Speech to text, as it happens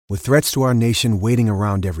With threats to our nation waiting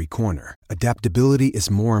around every corner, adaptability is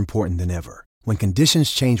more important than ever. When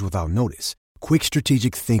conditions change without notice, quick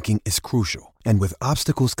strategic thinking is crucial. And with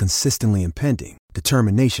obstacles consistently impending,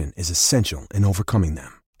 determination is essential in overcoming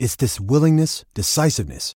them. It's this willingness,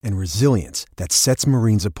 decisiveness, and resilience that sets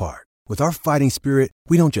Marines apart. With our fighting spirit,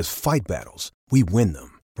 we don't just fight battles, we win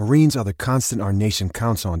them. Marines are the constant our nation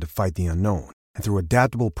counts on to fight the unknown. And through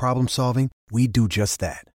adaptable problem solving, we do just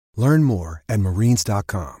that. Learn more at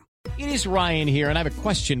marines.com. It is Ryan here, and I have a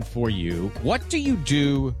question for you. What do you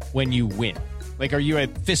do when you win? Like, are you a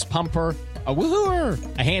fist pumper, a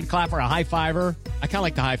woohooer, a hand clapper, a high fiver? I kind of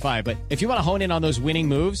like the high five, but if you want to hone in on those winning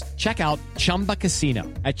moves, check out Chumba Casino.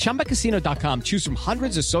 At ChumbaCasino.com, choose from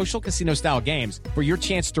hundreds of social casino-style games for your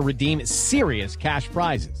chance to redeem serious cash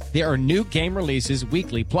prizes. There are new game releases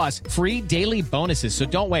weekly, plus free daily bonuses. So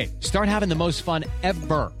don't wait. Start having the most fun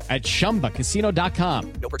ever at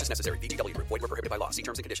ChumbaCasino.com. No purchase necessary. VGW. Void where prohibited by law. See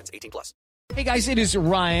terms and conditions. 18+. Hey guys, it is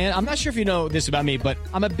Ryan. I'm not sure if you know this about me, but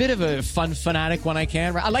I'm a bit of a fun fanatic when I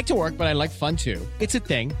can. I like to work, but I like fun too. It's a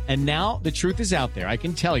thing. And now the truth is out there. I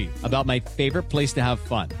can tell you about my favorite place to have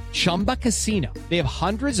fun. Chumba Casino. They have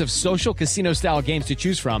hundreds of social casino style games to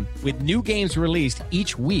choose from with new games released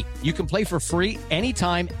each week. You can play for free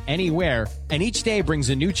anytime, anywhere. And each day brings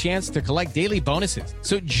a new chance to collect daily bonuses.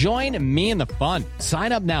 So join me in the fun.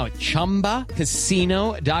 Sign up now at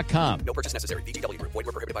ChumbaCasino.com. No purchase necessary. VGW. Void where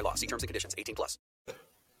prohibited by law. See terms and conditions. 18+.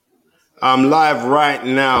 I'm live right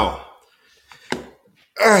now.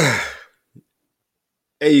 Hey,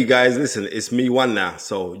 you guys, listen, it's me one now.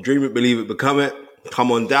 So dream it, believe it, become it.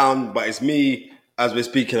 Come on down. But it's me as we're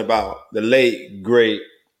speaking about the late, great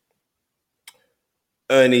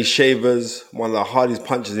Earnie Shavers, one of the hardest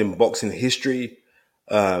punches in boxing history.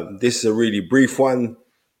 This is a really brief one.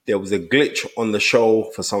 There was a glitch on the show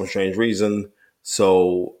for some strange reason.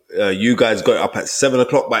 So you guys got it up at 7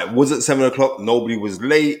 o'clock, but it wasn't 7 o'clock. Nobody was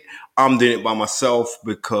late. I'm doing it by myself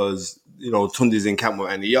because, Tunde's in camp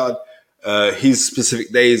in the yard. His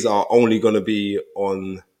specific days are only going to be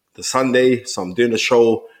on the Sunday. So I'm doing the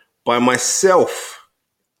show by myself.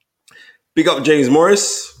 Big up James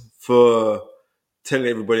Morris for telling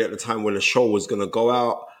everybody at the time when the show was going to go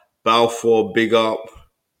out. Balfour, big up.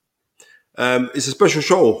 It's a special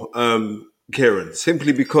show, Kieran,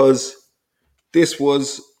 simply because this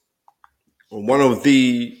was one of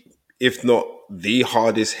the, if not the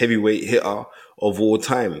hardest heavyweight hitter of all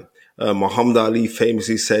time. Muhammad Ali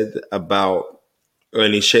famously said about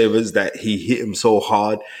Earnie Shavers that he hit him so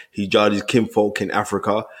hard, he judged his kinfolk in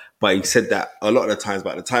Africa. But he said that a lot of the times,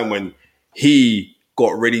 but at the time when he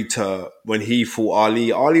got ready when he fought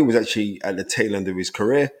Ali was actually at the tail end of his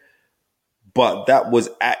career. But that was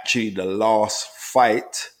actually the last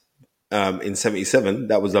fight in 77.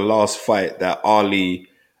 That was the last fight that Ali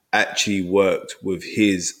actually worked with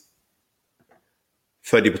his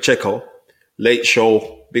Ferdy Pacheco. Late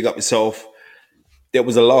show, big up yourself. That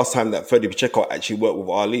was the last time that Ferdy Pacheco actually worked with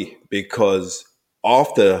Ali, because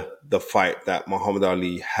after the fight that Muhammad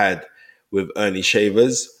Ali had with Earnie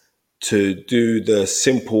Shavers, to do the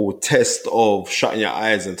simple test of shutting your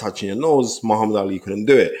eyes and touching your nose, Muhammad Ali couldn't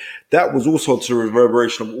do it. That was also to the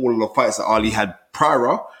reverberation of all of the fights that Ali had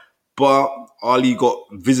prior, but Ali got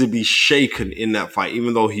visibly shaken in that fight,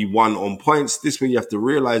 even though he won on points. This way you have to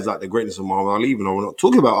realize that the greatness of Muhammad Ali, even though we're not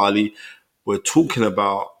talking about Ali, we're talking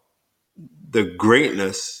about the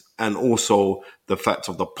greatness and also the fact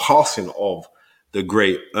of the passing of the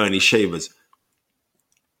great Earnie Shavers.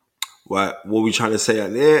 What are we trying to say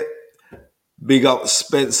at there? Big up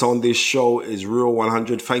Spence on this show is Real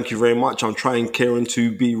 100. Thank you very much. I'm trying, Kieran,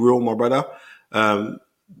 to be real, my brother.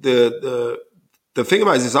 The thing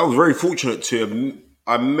about it is I was very fortunate to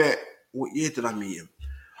I met, what year did I meet him?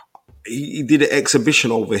 He did an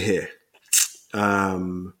exhibition over here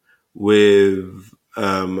with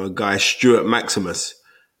a guy, Stuart Maximus,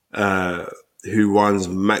 who runs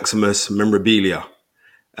Maximus Memorabilia.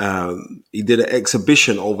 He did an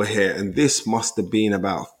exhibition over here, and this must have been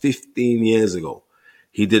about 15 years ago.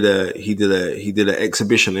 He did an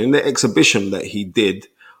exhibition. In the exhibition that he did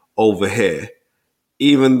over here,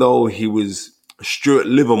 even though he was Stuart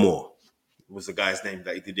Livermore was the guy's name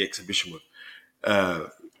that he did the exhibition with. And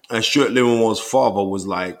Stuart Livermore's father was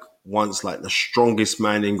once the strongest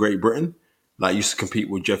man in Great Britain, used to compete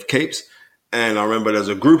with Jeff Capes. And I remember there's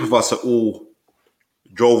a group of us that all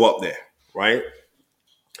drove up there, right?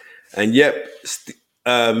 And yep,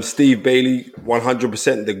 Steve Bailey,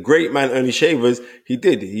 100%. The great man, Earnie Shavers,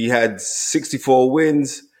 he had 64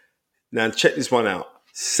 wins. Now check this one out.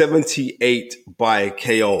 78 by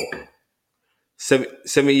KO.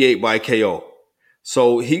 78 by KO.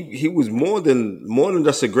 So he was more than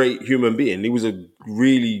just a great human being. He was a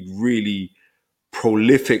really, really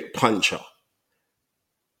prolific puncher.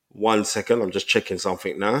 1 second, I'm just checking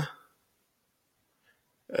something now,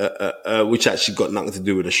 which actually got nothing to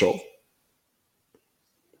do with the show.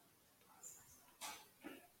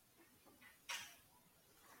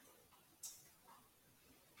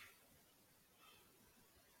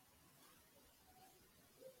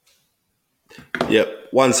 Yep,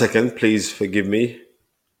 1 second, please forgive me.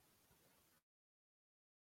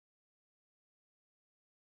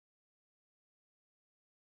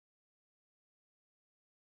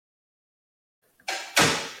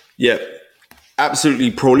 Yep,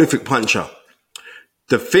 absolutely prolific puncher.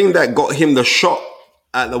 The thing that got him the shot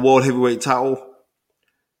at the World Heavyweight title,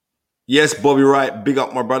 yes, Bobby Wright, big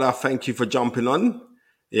up my brother. Thank you for jumping on.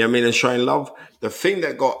 Yeah, I mean, and showing love. The thing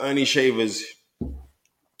that got Earnie Shavers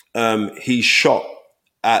he shot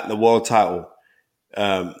at the world title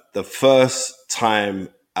the first time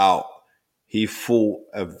out. He fought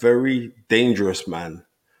a very dangerous man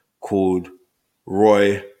called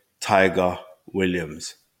Roy Tiger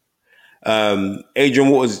Williams.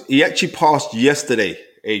 Adrian Waters, he actually passed yesterday,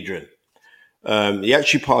 Adrian. He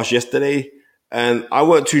actually passed yesterday, and I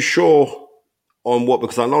weren't too sure on what,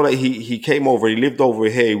 because I know that he came over, he lived over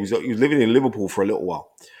here. He was living in Liverpool for a little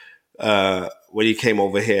while. When he came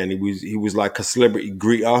over here, and he was like a celebrity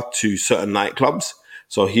greeter to certain nightclubs.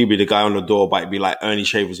 So he'd be the guy on the door, but it'd be like Earnie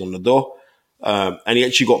Shavers on the door. And he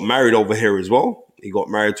actually got married over here as well. He got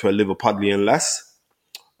married to a Liverpudlian lass.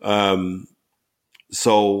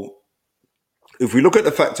 So if we look at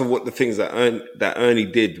the fact of what the things that Earnie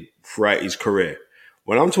did throughout his career,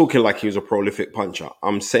 when I'm talking like he was a prolific puncher,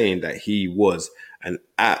 I'm saying that he was an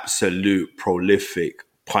absolute prolific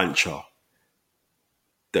puncher.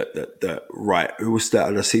 Right, who was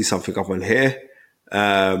that? I see something up on here.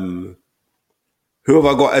 Who have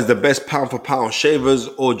I got as the best pound for pound, Shavers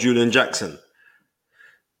or Julian Jackson?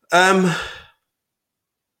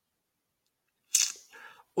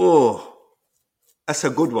 Oh, that's a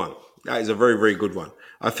good one. That is a very, very good one.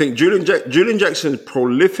 I think Julian Jackson's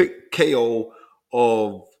prolific KO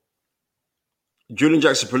of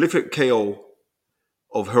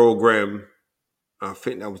Harold Graham, I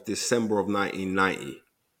think that was December of 1990,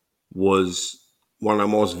 was one of the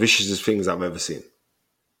most vicious things I've ever seen.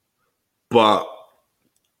 But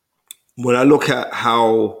when I look at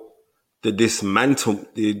how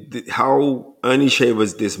how Earnie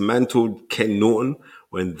Shavers dismantled Ken Norton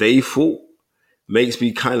when they fought, makes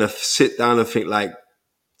me kind of sit down and think like,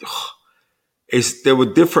 there were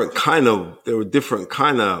different kind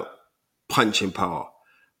of punching power.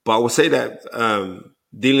 But I would say that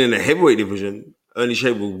dealing in the heavyweight division, Earnie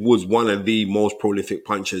Shavers was one of the most prolific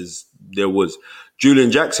punchers there was.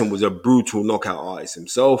 Julian Jackson was a brutal knockout artist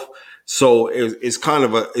himself, so it's kind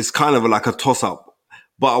of like a toss up.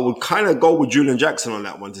 But I would kind of go with Julian Jackson on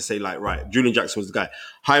that one to say like, right, Julian Jackson was the guy.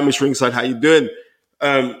 Hi, Miss Ringside, how you doing?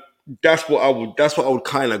 That's what I would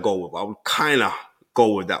kind of go with. I would kind of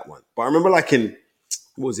go with that one. But I remember like in,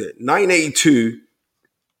 what was it, 1982,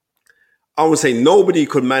 I would say nobody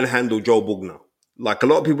could manhandle Joe Bugner. Like a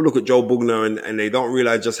lot of people look at Joe Bugner and they don't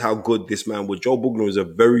realize just how good this man was. Joe Bugner was a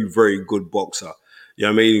very, very good boxer. You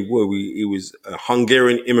know what I mean? He was a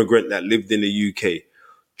Hungarian immigrant that lived in the UK.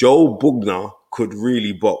 Joe Bugner could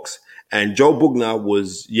really box. And Joe Bugner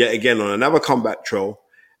was yet again on another comeback trail.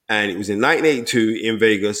 And it was in 1982 in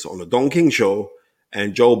Vegas on the Don King show.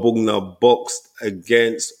 And Joe Bugner boxed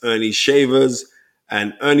against Earnie Shavers.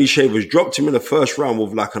 And Earnie Shavers dropped him in the first round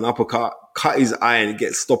with like an uppercut, cut his eye, and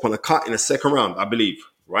gets stopped on a cut in the second round, I believe,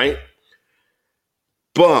 right?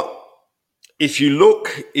 But if you look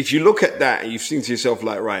at that and you think to yourself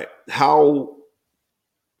like, right, how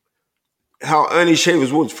Earnie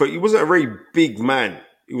Shavers was, he wasn't a very big man.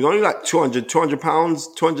 He was only like 200 pounds,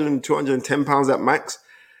 200 and 210 pounds at max.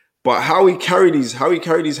 But how he carried his hands, he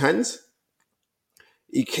carried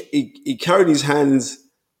his hands.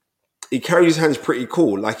 He carried his hands pretty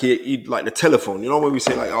cool, like he like the telephone. You know when we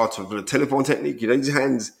say like, for the telephone technique, he had his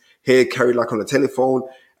hands here carried like on the telephone,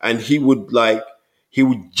 and he would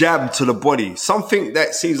jab to the body. Something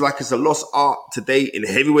that seems like it's a lost art today in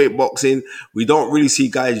heavyweight boxing. We don't really see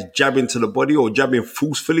guys jabbing to the body or jabbing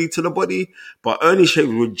forcefully to the body, but Earnie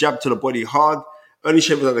Shavers would jab to the body hard. Earnie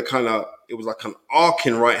Shavers had it was like an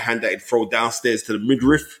arcing right hand that he'd throw downstairs to the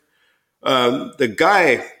midriff. The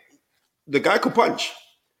guy could punch.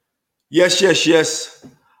 Yes.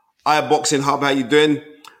 Boxing Hub, how you doing?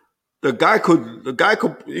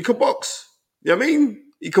 He could box. You know what I mean?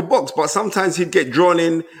 He could box, but sometimes he'd get drawn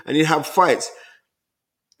in and he'd have fights.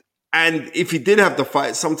 And if he did have the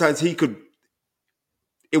fight, sometimes it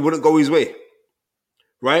wouldn't go his way.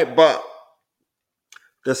 right? But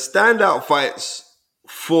the standout fights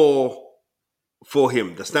for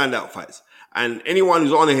him, the standout fights. And anyone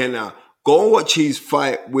who's on here now, go and watch his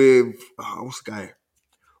fight with, what's the guy?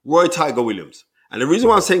 Roy Tiger Williams. And the reason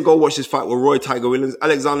why I'm saying go watch this fight with Roy Tiger Williams,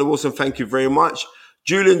 Alexander Wilson, thank you very much.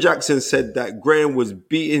 Julian Jackson said that Graham was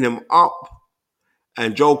beating him up,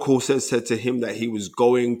 and Joe Corset said to him that he was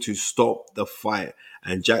going to stop the fight.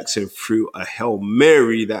 And Jackson threw a Hail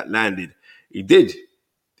Mary that landed. He did.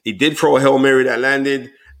 He did throw a Hail Mary that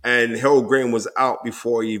landed, and Harold Graham was out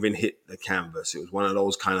before he even hit the canvas. It was one of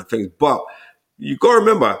those kind of things. But you got to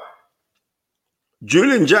remember,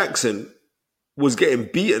 Julian Jackson was getting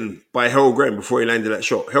beaten by Harold Graham before he landed that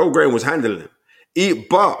shot. Harold Graham was handling him.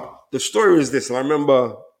 But the story is this, and I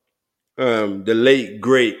remember the late,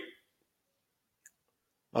 great,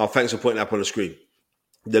 thanks for putting that up on the screen.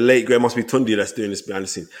 The late, great, must be Tundi that's doing this behind the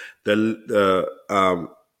scene. The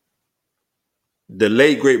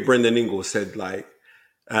late, great Brendan Ingalls said, like,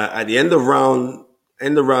 at the end of round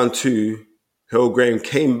 2, Harold Graham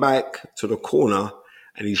came back to the corner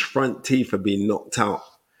and his front teeth had been knocked out.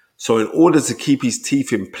 So in order to keep his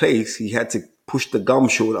teeth in place, he had to push the gum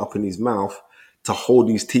shield up in his mouth to hold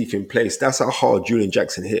his teeth in place. That's how hard Julian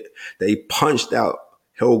Jackson hit. They punched out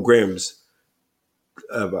Harold Graham's,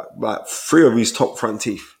 about 3 of his top front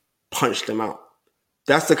teeth, punched them out.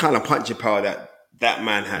 That's the kind of punching power that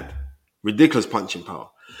man had. Ridiculous punching power.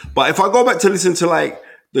 But if I go back to listen to like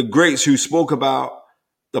the greats who spoke about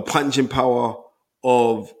the punching power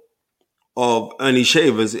of Earnie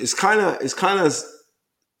Shavers, it's kind of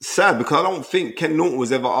sad because I don't think Ken Norton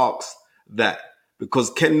was ever asked that, because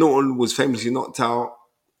Ken Norton was famously knocked out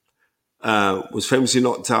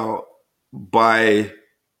by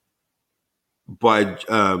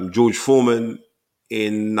George Foreman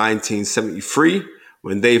in 1973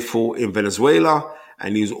 when they fought in Venezuela,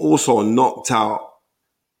 and he was also knocked out.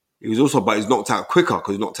 But he was knocked out quicker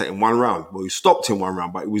because he was knocked out in 1 round. Well, he stopped in 1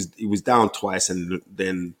 round, but he was down twice, and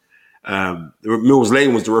then Mills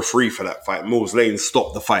Lane was the referee for that fight. Mills Lane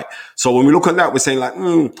stopped the fight. So when we look at that, we're saying like,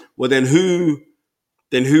 well, then who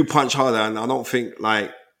punched harder? And I don't think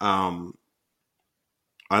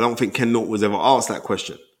Ken Norton was ever asked that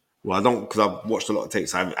question. Well, I don't, because I've watched a lot of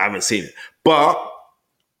tapes. I haven't seen it. But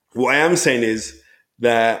what I am saying is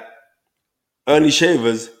that Earnie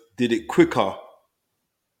Shavers did it quicker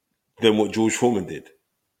than what George Foreman did,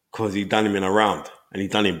 because he done him in a round, and he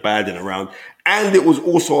done him bad in a round. And it was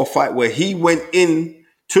also a fight where he went in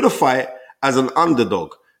to the fight as an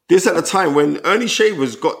underdog. This at the time when Earnie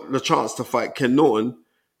Shavers got the chance to fight Ken Norton.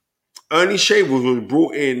 Earnie Shavers was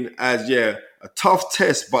brought in as, a tough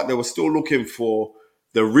test, but they were still looking for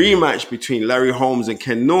the rematch between Larry Holmes and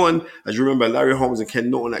Ken Norton. As you remember, Larry Holmes and Ken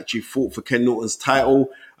Norton actually fought for Ken Norton's title,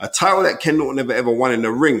 a title that Ken Norton never ever won in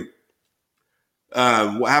the ring.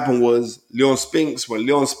 What happened was Leon Spinks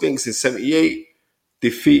in 78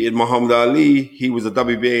 defeated Muhammad Ali. He was a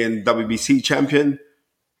WBA and WBC champion.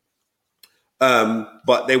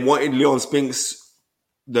 But they wanted Leon Spinks,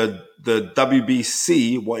 the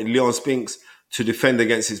WBC wanted Leon Spinks to defend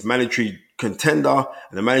against his mandatory contender.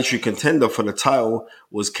 And the mandatory contender for the title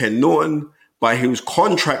was Ken Norton, but he was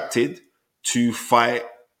contracted to fight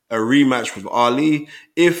a rematch with Ali.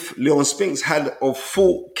 If Leon Spinks had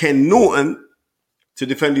fought Ken Norton to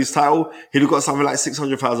defend his title, he'd have got something like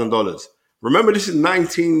 $600,000. Remember, this is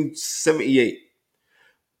 1978.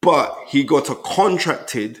 But he got a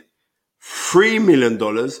contracted $3 million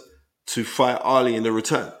to fight Ali in the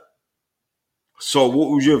return. So what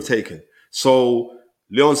would you have taken? So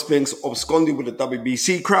Leon Spinks absconded with the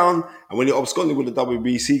WBC crown. And when he absconded with the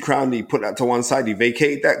WBC crown, he put that to one side. He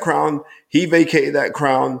vacated that crown. He vacated that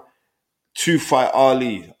crown to fight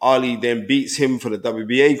Ali. Ali then beats him for the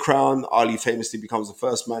WBA crown. Ali famously becomes the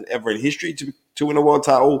first man ever in history to win a world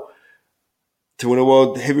title, to win a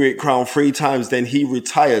world heavyweight crown 3 times. Then he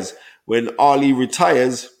retires. When Ali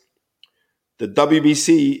retires, the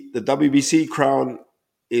WBC crown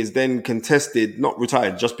is then contested, not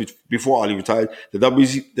retired, just before Ali retired. The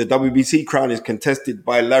WBC crown is contested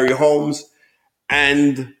by Larry Holmes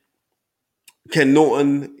and Ken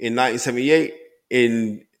Norton in 1978.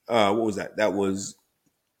 What was that? That was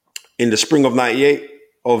in the spring of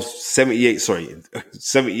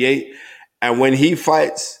 78. And when he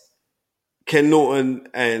fights, Ken Norton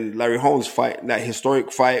and Larry Holmes fight, that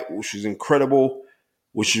historic fight, which is incredible,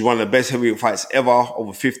 which is one of the best heavyweight fights ever,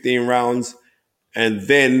 over 15 rounds. And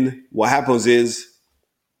then what happens is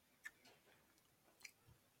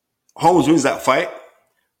Holmes wins that fight,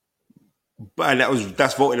 and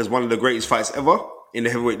that's voted as one of the greatest fights ever in the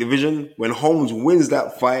heavyweight division. When Holmes wins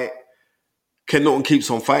that fight, Ken Norton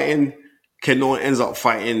keeps on fighting. Ken Norton ends up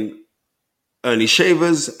fighting Ernie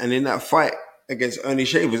Shavers, and in that fight against Ernie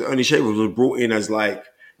Shavers was brought in as like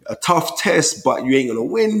a tough test, but you ain't gonna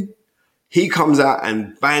win. He comes out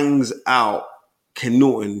and bangs out Ken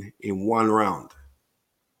Norton in one round.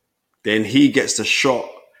 Then he gets the shot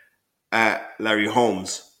at Larry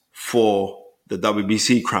Holmes for the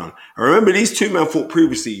WBC crown. I remember these two men fought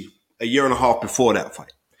previously a year and a half before that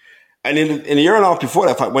fight. And in a year and a half before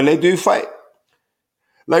that fight, when they do fight,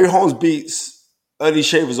 Larry Holmes beats Ernie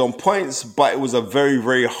Shavers on points, but it was a very,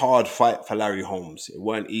 very hard fight for Larry Holmes. It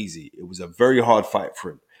weren't easy. It was a very hard fight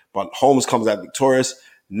for him. But Holmes comes out victorious.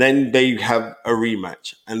 Then they have a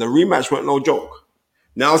rematch. And the rematch went no joke.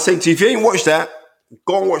 Now I'll say to you, if you ain't watched that,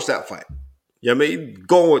 go and watch that fight. Yeah, I mean,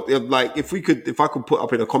 go like if I could put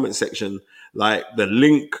up in the comment section like the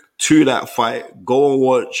link to that fight, go and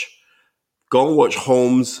watch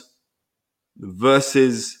Holmes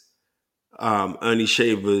versus Ernie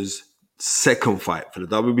Shavers' second fight for the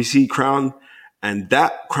WBC crown, and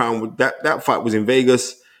that fight was in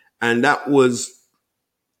Vegas, and that was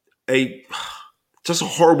just a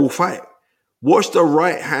horrible fight. Watch the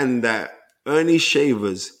right hand that Ernie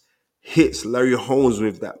Shavers hits Larry Holmes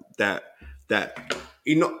with that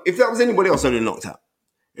if that was anybody else, I'd have knocked out.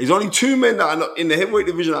 There's only two men that are not in the heavyweight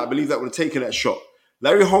division that I believe that would have taken that shot.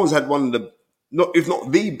 Larry Holmes had one of the, if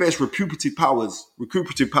not the best recuperative powers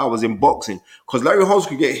in boxing, because Larry Holmes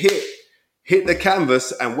could get hit the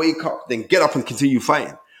canvas and wake up, then get up and continue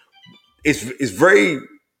fighting. It's rare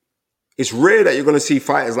that you're going to see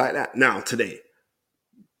fighters like that now today.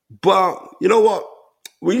 But you know what?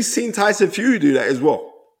 We've seen Tyson Fury do that as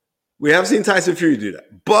well. We have seen Tyson Fury do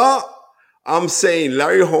that. But I'm saying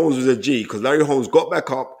Larry Holmes was a G, because Larry Holmes got back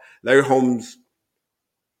up. Larry Holmes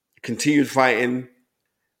continued fighting,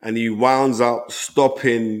 and he wound up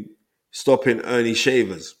stopping Ernie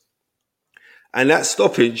Shavers. And that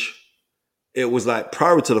stoppage, it was like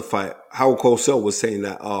prior to the fight, Howard Cosell was saying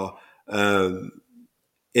that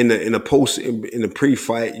in the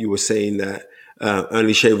pre-fight, you were saying that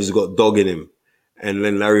Ernie Shavers got dog in him. And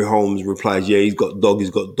then Larry Holmes replies, yeah, he's got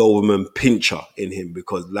Doberman Pinscher in him,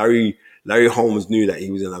 because Larry Holmes knew that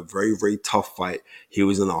he was in a very, very tough fight. He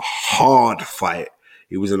was in a hard fight.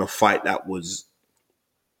 He was in a fight that was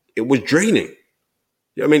draining.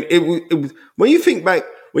 I mean, it was, when you think back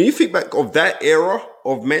of that era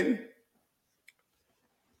of men,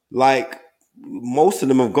 like most of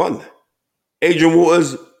them have gone. Adrian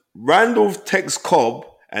Waters, Randolph Tex Cobb,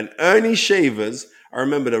 and Ernie Shavers. I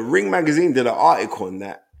remember the Ring magazine did an article on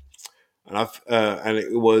that, and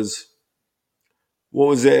it was, what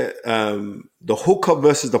was it? The hooker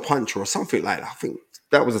versus the puncher or something like that. I think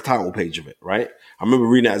that was the title page of it, right? I remember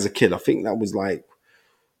reading it as a kid. I think that was like,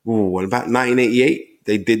 about 1988.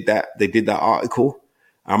 They did that article.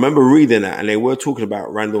 I remember reading that, and they were talking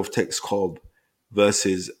about Randolph Tex Cobb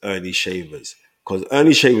versus Ernie Shavers, because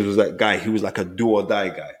Ernie Shavers was that guy. He was like a do or die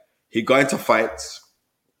guy. He got into fights,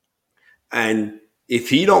 and if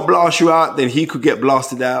he don't blast you out, then he could get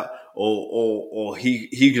blasted out, or he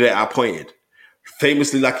could get outpointed.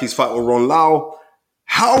 Famously, like his fight with Ron Lau.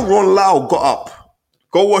 How Ron Lau got up.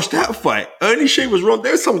 Go watch that fight. Ernie Shavers,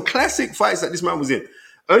 there's some classic fights that this man was in.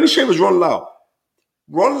 Ernie Shavers, Ron Lau.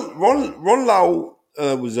 Ron Lau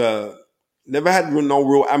was never had no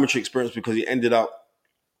real amateur experience, because he ended up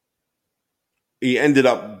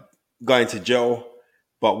going to jail.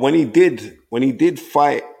 But when he did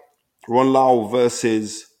fight Ron Lau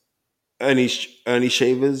versus Ernie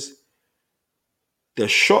Shavers, the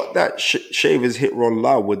shot that Shavers hit Ron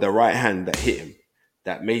Lau with the right hand that hit him,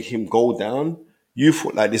 that made him go down, you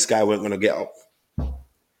thought like this guy wasn't going to get up.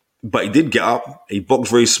 But he did get up. He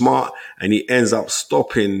boxed very smart, and he ends up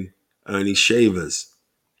stopping Ernie Shavers.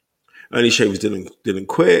 Ernie Shavers didn't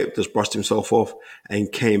quit, just brushed himself off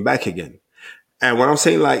and came back again. And what I'm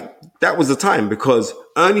saying, like, that was the time, because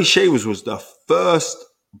Ernie Shavers was the first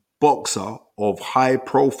boxer of high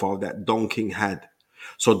profile that Don King had.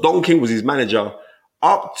 So Don King was his manager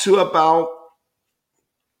up to about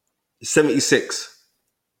 76.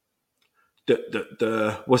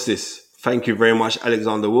 What's this? Thank you very much,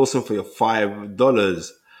 Alexander Wilson, for your $5.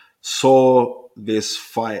 Saw this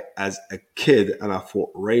fight as a kid, and I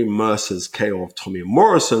thought Ray Mercer's KO of Tommy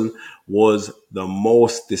Morrison was the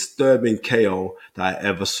most disturbing KO that I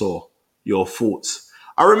ever saw. Your thoughts?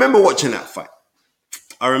 I remember watching that fight.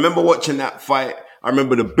 I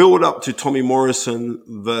remember the build up to Tommy Morrison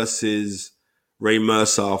versus Ray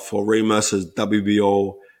Mercer for Ray Mercer's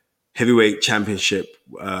WBO heavyweight championship.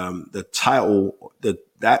 The title,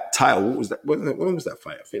 that title, what was that? When was that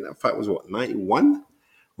fight? I think that fight was 91,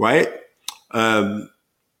 right?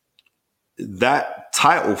 That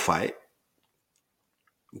title fight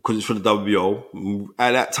because it's for the WBO.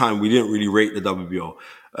 At that time, we didn't really rate the WBO.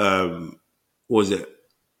 What was it?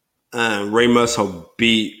 Ray Mercer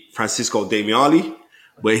beat Francisco Damiani,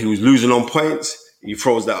 where he was losing on points. He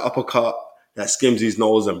throws that uppercut that skims his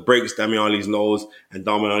nose and breaks Damiani's nose, and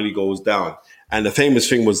Damiani goes down. And the famous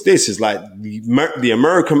thing was this, is like the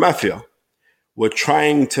American Mafia were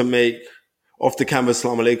trying to make, off the canvas,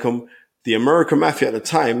 Assalamu alaikum, the American Mafia at the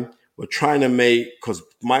time were trying to make, because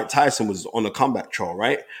Mike Tyson was on a comeback trail,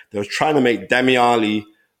 right? They were trying to make Damiani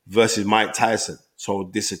versus Mike Tyson.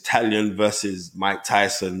 So this Italian versus Mike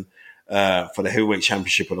Tyson for the heavyweight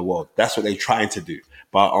championship of the world. That's what they're trying to do.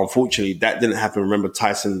 But unfortunately, that didn't happen. Remember,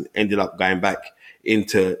 Tyson ended up going back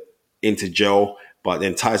into jail. But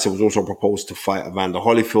then Tyson was also proposed to fight Evander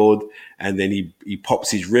Holyfield. And then he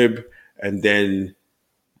pops his rib. And then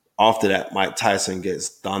after that, Mike Tyson gets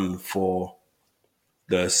done for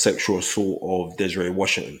the sexual assault of Desiree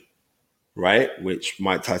Washington, right? Which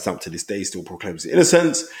Mike Tyson up to this day still proclaims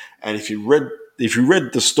innocence. And if you read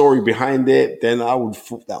the story behind it, then I would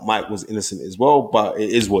thought that Mike was innocent as well, but it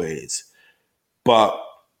is what it is. But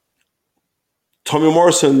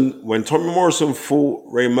when Tommy Morrison fought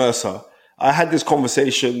Ray Mercer, I had this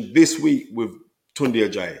conversation this week with Tunde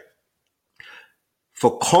Ajayi.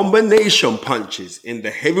 For combination punches in the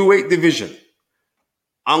heavyweight division,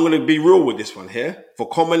 I'm going to be real with this one here. For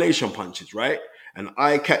combination punches, right? And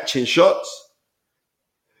eye-catching shots,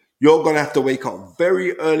 you're going to have to wake up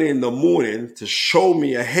very early in the morning to show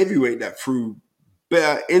me a heavyweight that threw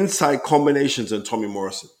better inside combinations than Tommy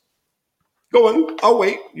Morrison. Go on, I'll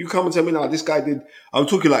wait. You come and tell me now, this guy did. I'm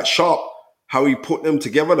talking like sharp, how he put them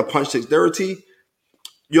together, the punch dexterity.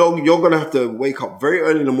 You're going to have to wake up very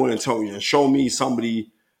early in the morning and tell me and show me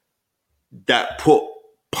somebody that put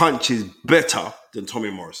punches better than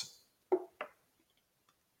Tommy Morrison.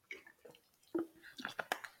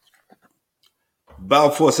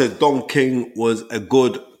 Balfour said Don King was a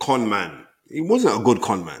good con man. He wasn't a good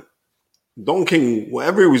con man. Don King,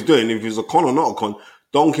 whatever he was doing, if he was a con or not a con,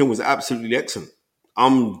 Don King was absolutely excellent.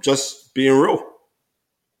 I'm just being real.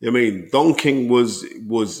 I mean, Don King was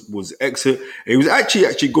excellent. He was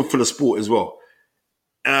actually good for the sport as well.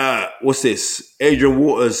 What's this? Adrian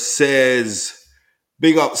Waters says,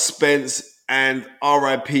 big up Spence and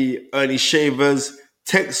RIP Ernie Shavers.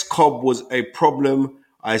 Tex Cobb was a problem.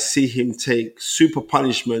 I see him take super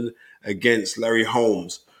punishment against Larry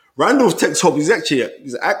Holmes. Randolph Tex Cobb, he's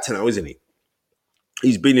an actor now, isn't he?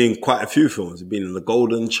 He's been in quite a few films. He's been in The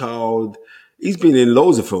Golden Child. He's been in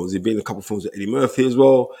loads of films. He's been in a couple of films with Eddie Murphy as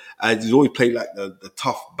well. And he's always played like the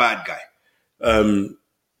tough bad guy.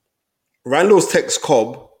 Randall's Tex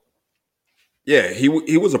Cobb, yeah, he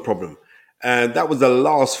was a problem. And that was the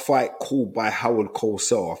last fight called by Howard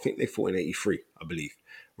Cosell. I think they fought in 83, I believe.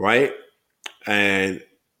 Right? And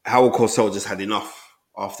Howard Cosell just had enough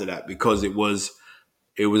after that because it was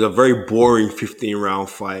a very boring 15-round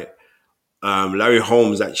fight. Larry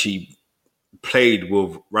Holmes actually played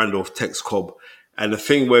with Randolph Tex Cobb. And the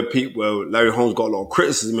thing where Larry Holmes got a lot of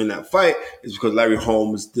criticism in that fight is because Larry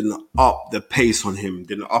Holmes didn't up the pace on him,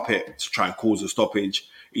 didn't up it to try and cause a stoppage.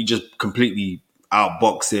 He just completely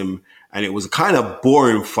outboxed him. And it was a kind of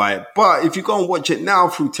boring fight. But if you go and watch it now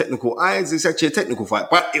through technical eyes, it's actually a technical fight.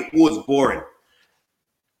 But it was boring.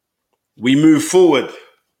 We move forward.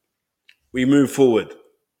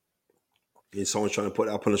 Is someone trying to put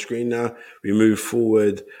it up on the screen now? We move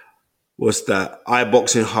forward. What's that?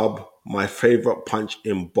 iBoxing Hub. My favorite punch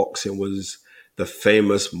in boxing was the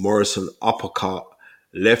famous Morrison uppercut,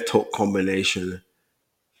 left hook combination.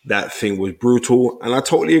 That thing was brutal. And I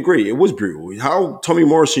totally agree. It was brutal. How Tommy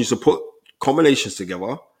Morrison used to put combinations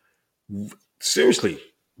together. Seriously.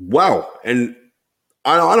 Wow. And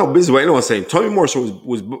I know business what anyone's saying. Tommy Morrison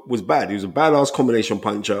was bad. He was a badass combination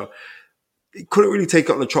puncher. He couldn't really take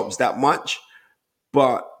it on the chops that much.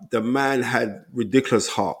 But the man had ridiculous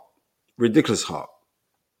heart. Ridiculous heart.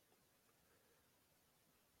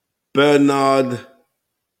 Bernard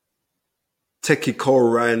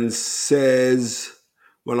Tekikoran says,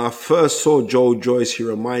 when I first saw Joe Joyce, he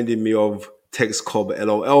reminded me of Tex Cobb,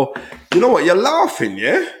 LOL. You know what? You're laughing,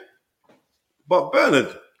 yeah? But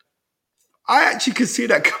Bernard, I actually can see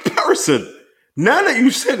that comparison. Now that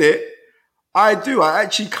you've said it, I do. I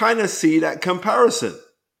actually kind of see that comparison.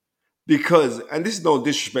 Because, and this is no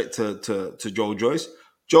disrespect to Joe Joyce.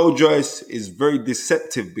 Joe Joyce is very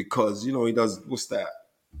deceptive because, you know, he does, what's that?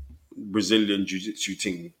 Brazilian jiu-jitsu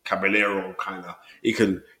thing, Caballero kind of.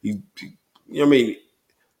 You know what I mean?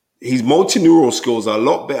 His multi-neural skills are a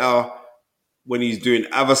lot better when he's doing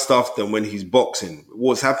other stuff than when he's boxing.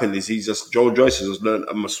 What's happened is Joe Joyce has just learned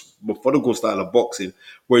a methodical style of boxing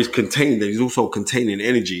where he's contained and he's also containing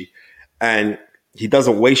energy. And he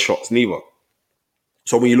doesn't waste shots neither.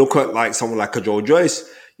 So when you look at like someone like a Joe Joyce,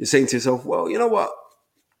 you're saying to yourself, well, you know what?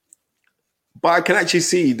 But I can actually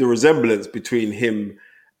see the resemblance between him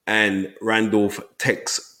and Randolph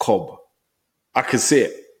Tex Cobb. I can see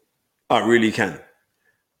it. I really can.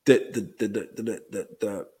 What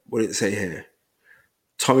did it say here?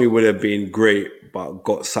 Tommy would have been great, but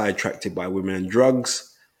got sidetracked by women and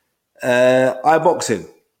drugs. Boxing.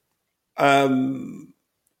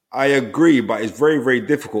 I agree, but it's very, very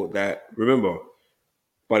difficult that, remember,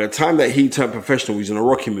 by the time that he turned professional, he was in a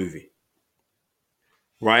Rocky movie.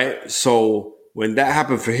 Right? So when that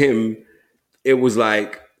happened for him, it was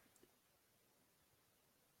like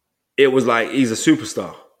he's a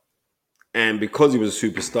superstar. And because he was a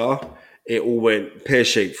superstar, it all went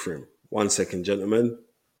pear-shaped for him. 1 second, gentlemen.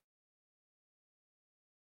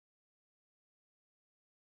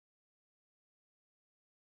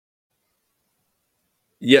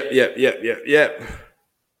 Yep.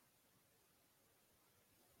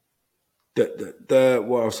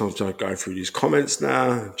 What else? I'm trying to go through these comments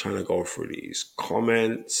now. I'm trying to go through these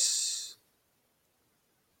comments.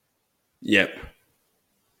 Yep.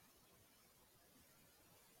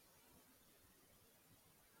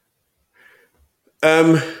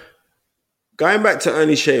 Going back to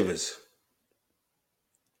Ernie Shavers,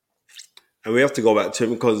 and we have to go back to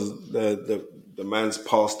him because the man's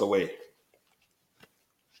passed away.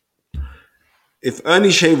 If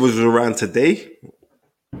Ernie Shavers was around today,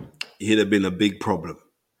 he'd have been a big problem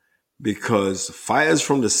because fighters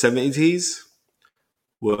from the 70s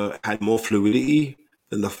had more fluidity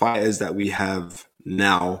than the fighters that we have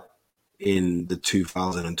now in the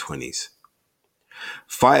 2020s.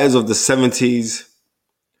 Fighters of the 70s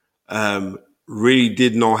really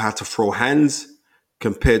did know how to throw hands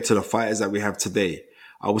compared to the fighters that we have today.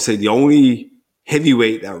 I would say the only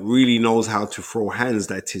heavyweight that really knows how to throw hands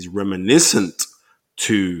that is reminiscent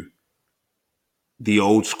to the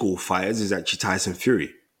old school fighters is actually Tyson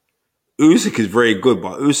Fury. Usyk is very good,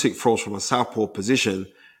 but Usyk throws from a southpaw position,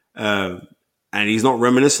 and he's not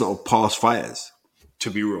reminiscent of past fighters, to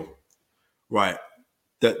be real. Right.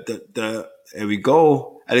 Here we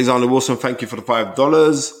go. Alexander Wilson, thank you for the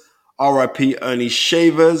 $5. RIP Ernie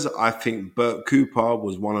Shavers. I think Burt Cooper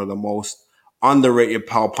was one of the most underrated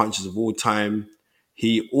power punchers of all time.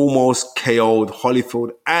 He almost KO'd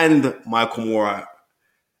Holyfield and Michael Moore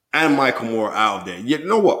out of there. You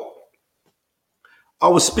know what? I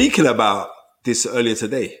was speaking about this earlier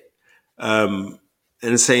today, and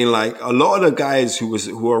saying like a lot of the guys who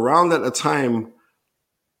were around at the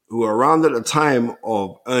time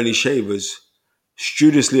of Ernie Shavers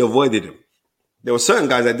studiously avoided him. There were certain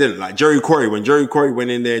guys that didn't, like Jerry Corey. When Jerry Corey went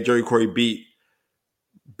in there, Jerry Corey beat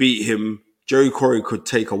him. Jerry Corey could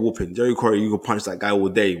take a whooping. Jerry Corey, you could punch that guy all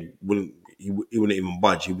day. He wouldn't even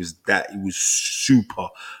budge. He was super,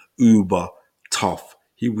 uber tough.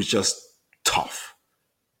 He was just tough.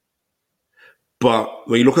 But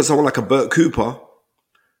when you look at someone like a Burt Cooper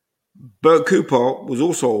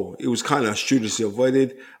was kind of studiously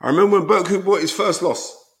avoided. I remember when Burt Cooper got his first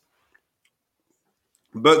loss.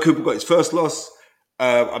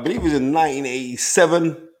 I believe it was in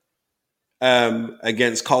 1987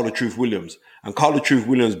 against Carl the Truth Williams. And Carl the Truth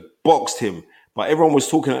Williams boxed him. But everyone was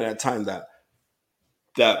talking at that time that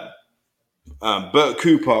Burt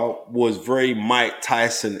Cooper was very Mike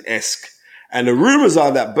Tyson-esque. And the rumors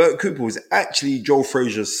are that Burt Cooper was actually Joe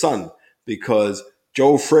Frazier's son, because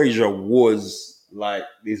Joe Frazier was like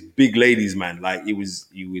this big ladies man. Like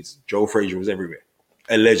Joe Frazier was everywhere,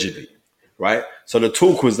 allegedly, right? So the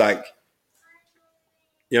talk was like,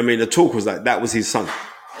 that was his son.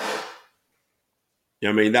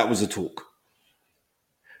 That was the talk.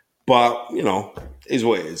 But, is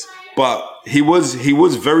what it is. But he was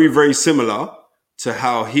very, very similar to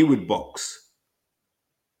how he would box.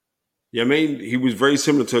 He was very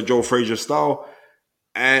similar to a Joe Frazier style,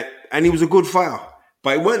 and he was a good fighter.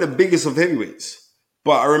 But he weren't the biggest of heavyweights.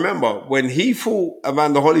 But I remember when he fought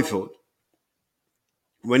Evander Holyfield,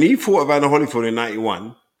 in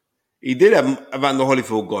 91, he did have Evander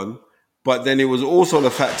Holyfield gone, but then it was also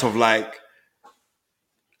the fact of like,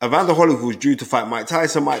 Evander Holyfield was due to fight Mike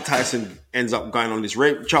Tyson. Mike Tyson ends up going on this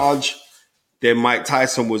rape charge. Then Mike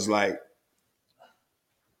Tyson was like,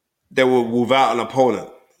 they were without an opponent.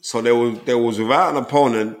 So there was without an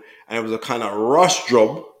opponent, and it was a kind of rush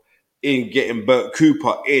job in getting Burt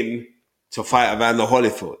Cooper in to fight Evander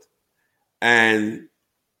Holyfield. And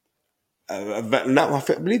I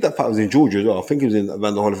believe that fight was in Georgia as well. I think it was in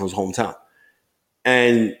Evander Holyfield's hometown.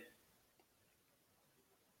 And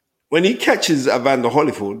when he catches Evander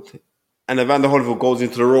Holyfield, and Evander Holyfield goes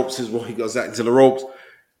into the ropes, he goes back into the ropes,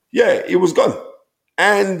 yeah, it was gone.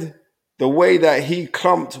 And the way that he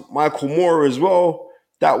clumped Michael Moore as well,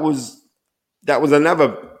 that was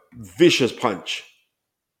another vicious punch.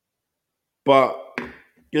 But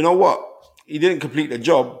you know what? He didn't complete the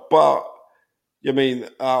job. But I mean,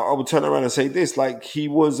 I would turn around and say this: like he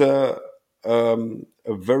was a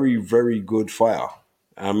very, very good fighter.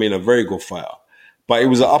 I mean, a very good fighter. But it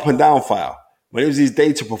was an up and down fighter. When it was his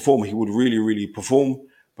day to perform, he would really, really perform.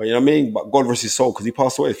 But you know what I mean? But God rest his soul, because he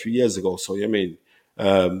passed away a few years ago. So you know what I mean?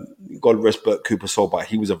 God rest Bert Cooper's soul, but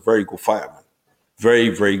he was a very good fighter, man. Very,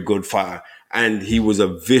 very good fighter. And he was a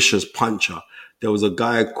vicious puncher. There was a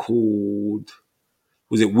guy called,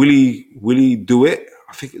 was it Willie Dewitt?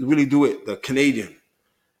 I think it's Willie Dewitt, the Canadian.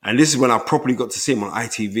 And this is when I properly got to see him on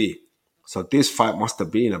ITV. So this fight must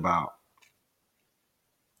have been about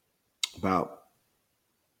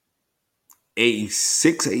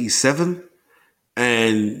 86, 87.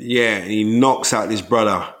 And yeah, he knocks out this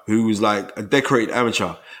brother who was like a decorated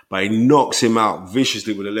amateur, but he knocks him out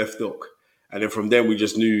viciously with a left hook. And then from there, we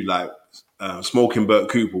just knew like smoking Bert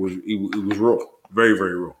Cooper was raw, very,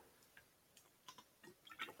 very raw.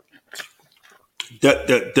 Let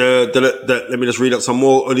me just read out some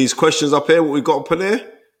more of these questions up here. What we got up in there?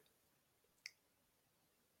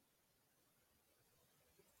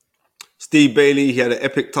 Steve Bailey, he had an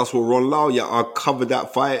epic tussle with Ron Lau. Yeah, I covered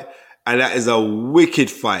that fight, and that is a wicked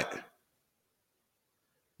fight.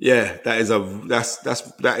 Yeah, that is a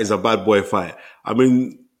bad boy fight. I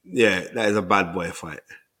mean, yeah, that is a bad boy fight.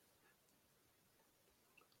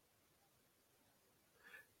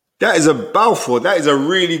 That is a Balfour. That is a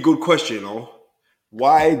really good question, you know.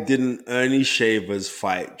 Why didn't Earnie Shavers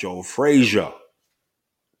fight Joe Frazier?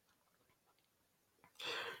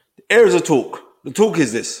 Here's a talk. The talk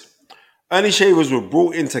is this. Earnie Shavers were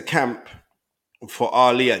brought into camp for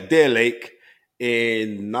Ali at Deer Lake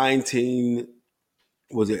in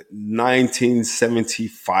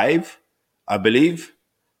 1975, I believe.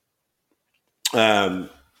 And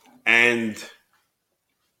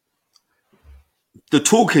the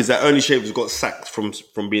talk is that Earnie Shavers got sacked from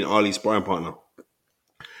being Ali's sparring partner,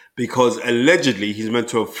 because allegedly he's meant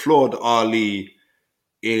to have floored Ali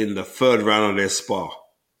in the third round of their spar.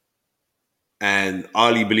 And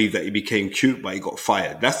Ali believed that he became cute, but he got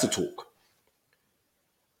fired. That's the talk.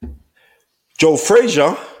 Joe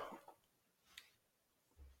Frazier,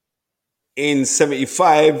 in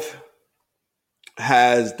 75,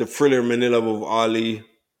 has the Thriller in Manila with Ali.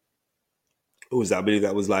 Who was that? I believe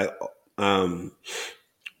that was like October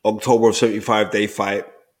of 75, they fight.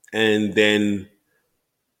 And then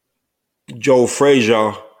Joe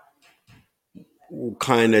Frazier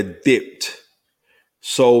kind of dipped.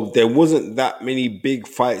 So there wasn't that many big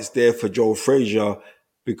fights there for Joe Frazier,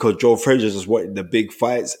 because Joe Frazier just wanted the big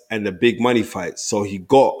fights and the big money fights. So he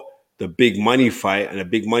got the big money fight, and the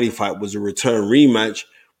big money fight was a return rematch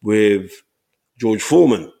with George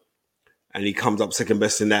Foreman. And he comes up second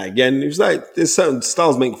best in that again. It was like, there's certain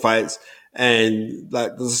styles make fights, and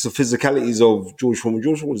like there's the physicalities of George Foreman.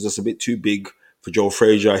 George Foreman was just a bit too big for Joe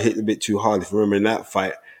Frazier. Hit a bit too hard, if you remember in that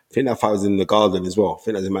fight. I think that fight was in the Garden as well. I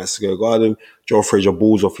think that was in Madison Square Garden. Joe Frazier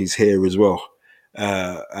balls off his hair as well,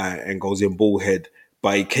 and goes in ball head.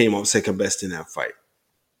 But he came up second best in that fight.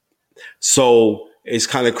 So it's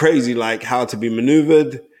kind of crazy, like how to be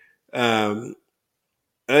maneuvered. Earnie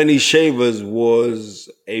Shavers was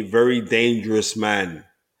a very dangerous man.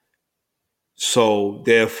 So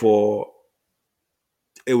therefore,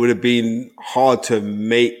 it would have been hard to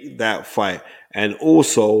make that fight. And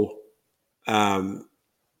also, Yank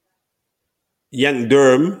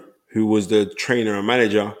Durham, who was the trainer and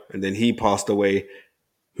manager, and then he passed away,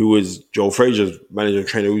 who was Joe Frazier's manager and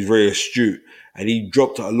trainer, who was very astute. And he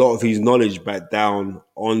dropped a lot of his knowledge back down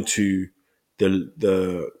onto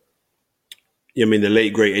the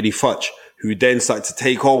late great Eddie Futch, who then started to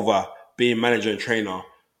take over being manager and trainer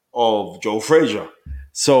of Joe Frazier.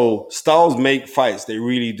 So styles make fights, they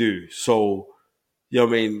really do. So, you know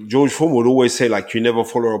what I mean? George Foreman would always say, like, you never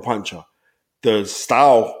follow a puncher. The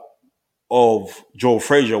style of Joe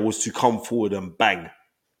Frazier was to come forward and bang.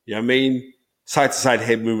 You know what I mean? Side to side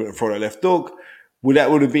head movement and throw that left hook. That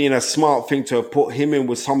would have been a smart thing to have put him in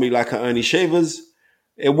with somebody like an Earnie Shavers.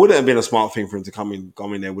 It wouldn't have been a smart thing for him to come in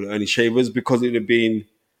there with Earnie Shavers, because it would have been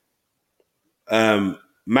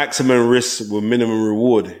maximum risk with minimum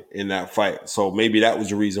reward in that fight. So maybe that was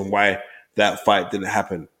the reason why that fight didn't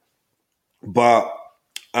happen. But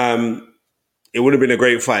it would have been a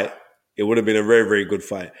great fight. It would have been a very, very good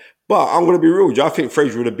fight. But I'm going to be real with you. I think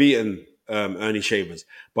Frazier would have beaten Earnie Shavers.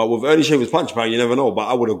 But with Earnie Shavers' punch power, you never know. But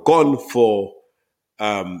I would have gone for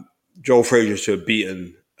Joe Frazier to have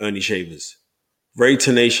beaten Earnie Shavers. Very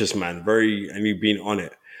tenacious, man. And you've been on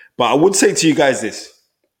it. But I would say to you guys this.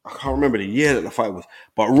 I can't remember the year that the fight was,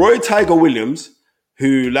 but Roy Tiger Williams,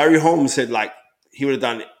 who Larry Holmes said like he would have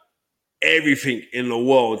done everything in the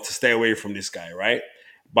world to stay away from this guy, right?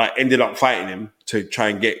 But ended up fighting him to try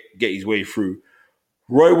and get his way through.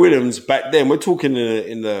 Roy Williams back then, we're talking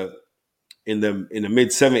in the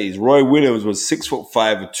mid-70s. Roy Williams was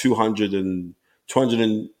 6'5" with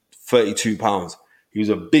 232 pounds. He was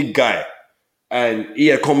a big guy. And he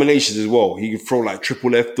had combinations as well. He could throw like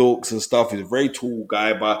triple left hooks and stuff. He's a very tall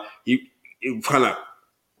guy, but he kind of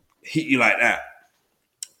hit you like that.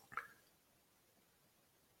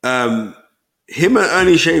 Him and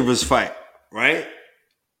Earnie Shavers fight, right?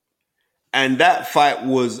 And that fight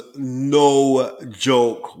was no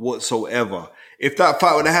joke whatsoever. If that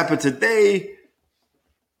fight would have happened today,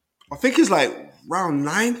 I think it's like round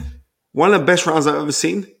 9. One of the best rounds I've ever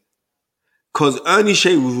seen. Because Earnie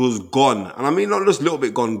Shavers was gone. And I mean, not just a little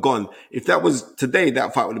bit gone. If that was today,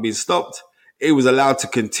 that fight would have been stopped. It was allowed to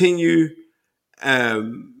continue. What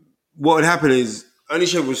would happen is Earnie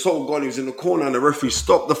Shavers was so gone, he was in the corner and the referee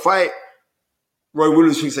stopped the fight. Roy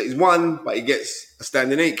Williams thinks that he's won, but he gets a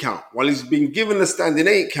standing 8 count. While he's been given a standing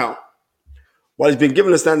 8 count,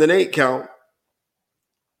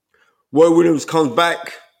 Roy Williams comes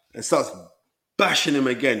back and starts bashing him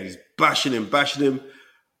again. He's bashing him.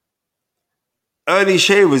 Earnie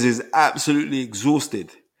Shavers is absolutely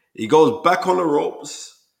exhausted. He goes back on the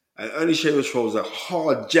ropes and Earnie Shavers throws a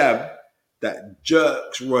hard jab that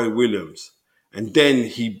jerks Roy Williams. And then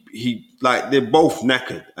he they're both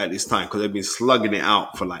knackered at this time because they've been slugging it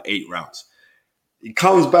out for like 8 rounds. He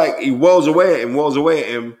comes back, he whirls away at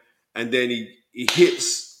him, and then he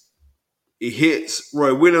hits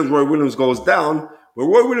Roy Williams. Roy Williams goes down. When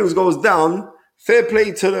Roy Williams goes down, fair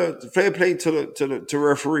play to the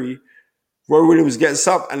referee. Roy Williams gets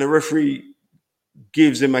up and the referee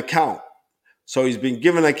gives him a count. So he's been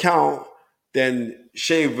given a count, then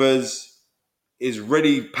Shavers is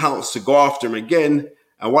ready, pounced to go after him again.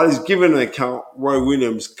 And while he's giving an account, Roy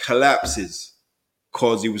Williams collapses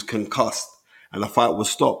because he was concussed and the fight was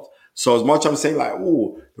stopped. So as much as I'm saying like,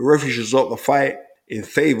 the referee should stop the fight in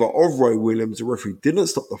favor of Roy Williams, the referee didn't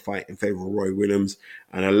stop the fight in favor of Roy Williams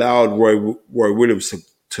and allowed Roy Williams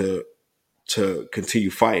to continue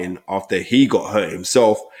fighting after he got hurt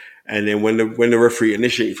himself. And then when the referee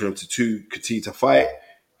initiated for him to continue to fight,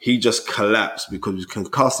 he just collapsed because he was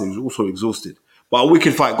concussed and he was also exhausted. But a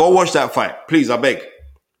wicked fight. Go watch that fight. Please, I beg.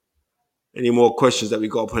 Any more questions that we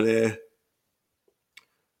got up on there?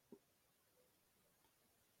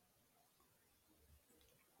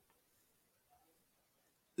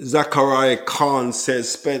 Zachariah Khan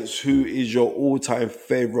says, Spence, who is your all-time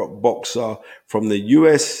favorite boxer from the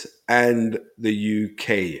US and the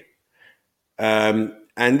UK? And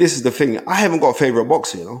this is the thing. I haven't got a favorite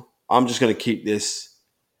boxer, you know. I'm just going to keep this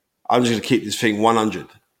thing 100,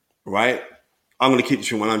 right? I'm going to keep this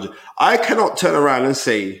thing 100. I cannot turn around and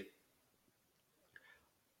say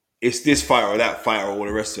it's this fight or that fight or all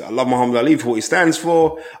the rest of it. I love Muhammad Ali for what he stands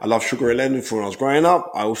for. I love Sugar Ray Leonard for when I was growing up.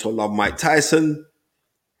 I also love Mike Tyson.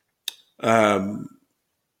 I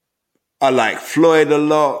like Floyd a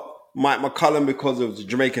lot. Mike McCullum because of the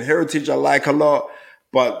Jamaican heritage I like a lot.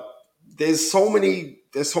 But there's so many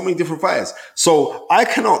different fighters. So I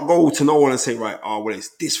cannot go to no one and say, right, it's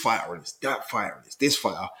this fighter and it's that fighter and it's this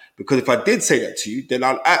fighter. Because if I did say that to you, then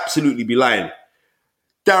I'd absolutely be lying.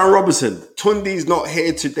 Darren Robertson, Tundi's not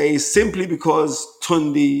here today simply because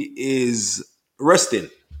Tundi is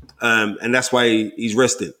resting. And that's why he's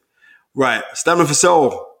resting. Right, Stamina for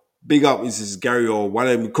Sale. Big up, this is Gary or one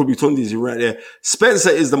of them. Could be Tundi's right there.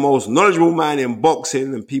 Spencer is the most knowledgeable man in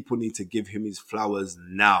boxing and people need to give him his flowers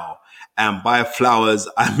now. And by flowers,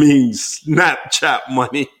 I mean Snapchat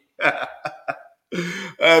money.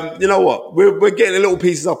 You know what? We're getting a little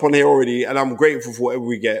pieces up on here already and I'm grateful for whatever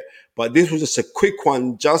we get. But this was just a quick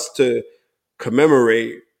one just to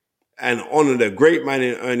commemorate and honor the great man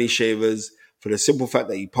in Earnie Shavers for the simple fact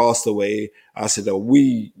that he passed away. I said that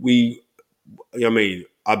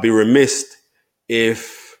I'd be remiss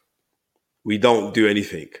if we don't do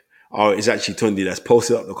anything. Oh, it's actually Tundi that's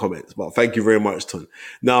posted up the comments. But thank you very much, Tun.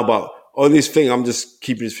 Now, but on this thing, I'm just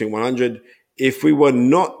keeping this thing 100. If we were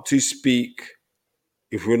not to speak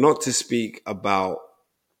about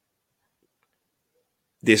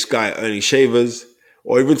this guy, Earnie Shavers,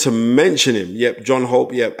 or even to mention him, John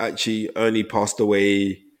Hope, actually, Earnie passed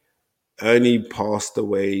away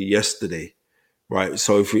yesterday. Right,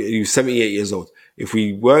 so he was 78 years old. If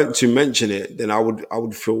we weren't to mention it, then I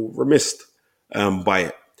would feel remiss by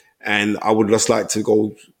it, and I would just like to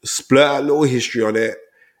go splurt a little history on it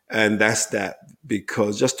And that's that,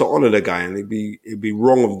 because just to honor the guy, and it'd be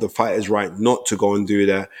wrong of the fighters right not to go and do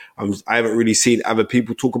that. I haven't really seen other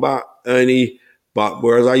people talk about Earnie, but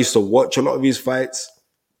whereas I used to watch a lot of his fights,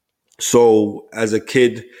 so as a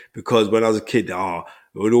kid, because when I was a kid,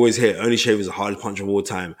 we would always hear Ernie Shaver's the hardest puncher of all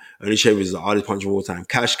time. Ernie Shaver's is the hardest puncher of all time.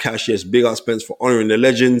 Cash, yes, big up Spence for honoring the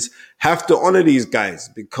legends. Have to honor these guys,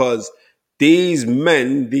 because these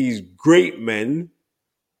men, these great men,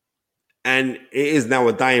 and it is now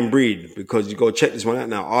a dying breed, because you go check this one out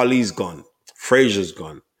now. Ali's gone. Frazier's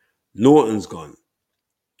gone. Norton's gone.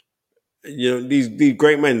 You know, these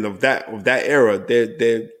great men of that era,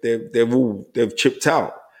 they've chipped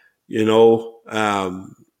out. You know,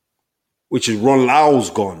 which is Ron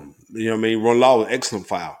Lyle's gone. You know what I mean? Ron Lyle, excellent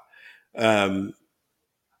fighter.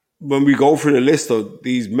 When we go through the list of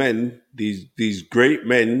these men, these great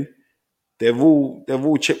men, they've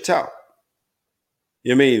all chipped out.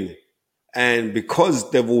 You know what I mean? And because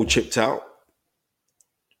they've all chipped out,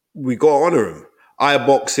 we got to honor them.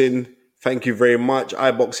 iBoxing, thank you very much.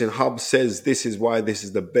 iBoxing Hub says this is why this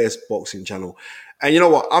is the best boxing channel. And you know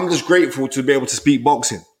what? I'm just grateful to be able to speak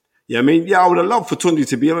boxing. You know what I mean? Yeah, I would have loved for Tundi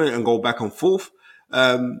to be on it and go back and forth.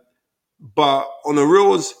 But on the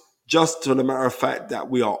reels, just to the matter of fact that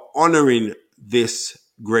we are honoring this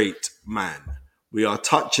great man. We are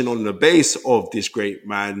touching on the base of this great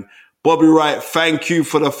man. Bobby Wright, thank you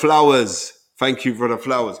for the flowers. Thank you for the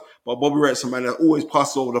flowers. But Bobby Wright's a man that always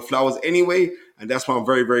passes over the flowers anyway, and that's why I'm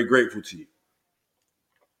very, very grateful to you.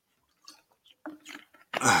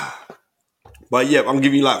 But yeah, I'm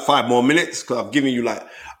giving you like 5 more minutes, because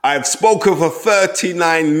I've spoken for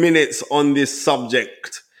 39 minutes on this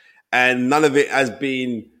subject, and none of it has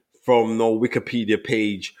been from no Wikipedia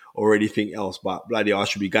page or anything else, but bloody hell, I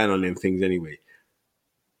should be going on them things anyway.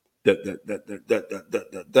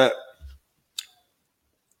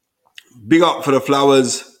 Big up for the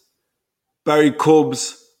flowers. Barry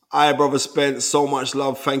Cobbs, hi brother Spence, so much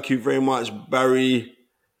love. Thank you very much, Barry.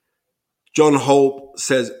 John Hope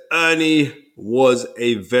says Ernie was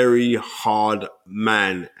a very hard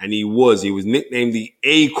man, and he was nicknamed the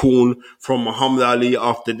Acorn from Muhammad Ali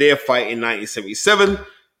after their fight in 1977,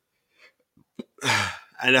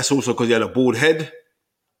 and that's also because he had a bald head.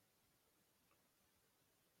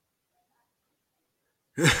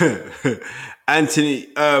 Anthony,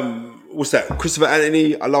 what's that? Christopher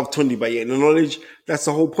Anthony, I love Tundi, but yet the knowledge, that's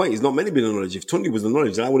the whole point. He's not meant to be the knowledge. If Tundi was the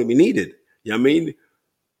knowledge, then I wouldn't be needed. You know what I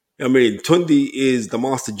mean? Tundi is the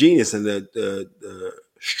master genius and the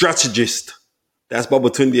strategist. That's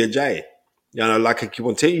Babatunde Ajayi. You know, like I keep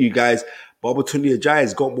on telling you guys, Babatunde Ajayi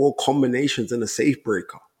has got more combinations than a safe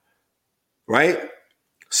breaker. Right?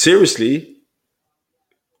 Seriously.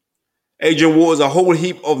 Adrian Waters, a whole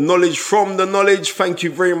heap of knowledge from the knowledge. Thank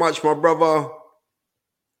you very much, my brother.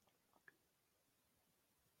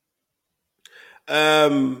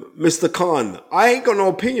 Mr. Khan, I ain't got no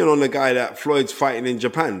opinion on the guy that Floyd's fighting in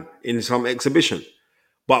Japan in some exhibition.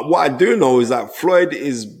 But what I do know is that Floyd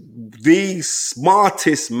is the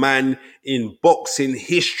smartest man in boxing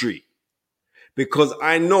history. Because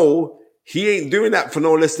I know he ain't doing that for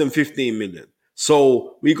no less than 15 million.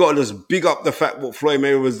 So we got to just big up the fact what Floyd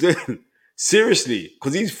Mayweather was doing. Seriously,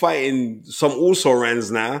 because he's fighting some also runs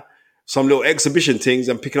now, some little exhibition things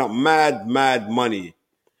and picking up mad money.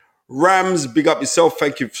 Rams, big up yourself.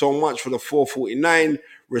 Thank you so much for the 449.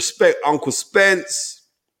 Respect Uncle Spence.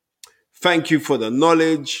 Thank you for the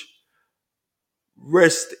knowledge.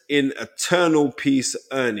 Rest in eternal peace,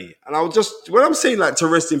 Ernie. And when I'm saying like to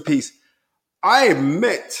rest in peace, I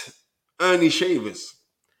met Ernie Shavers,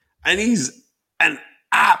 and he's an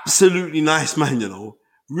absolutely nice man, you know.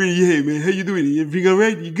 Really, hey man, how you doing? Everything all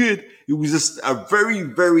right? You good? He was just a very,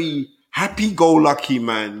 very happy-go-lucky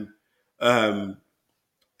man. And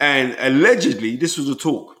allegedly, this was a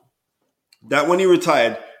talk, that when he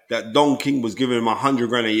retired, that Don King was giving him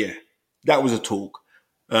 $100,000 a year. That was a talk.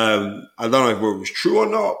 I don't know if it was true or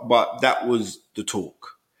not, but that was the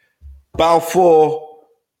talk. Balfour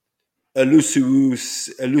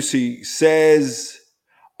Lucy says,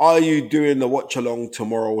 are you doing the watch along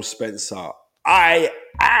tomorrow, Spencer? I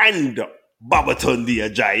and Babatunde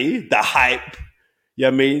Ajayi, the hype, you know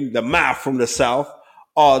what I mean, the man from the south,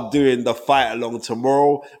 are doing the fight along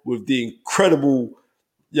tomorrow with the incredible,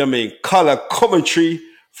 you know what I mean, color commentary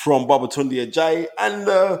from Babatunde Ajayi and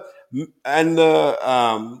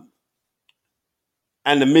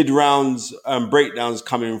the mid rounds breakdowns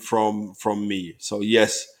coming from me. So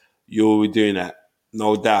yes, you'll be doing that,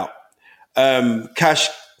 no doubt. Cash,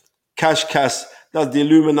 does the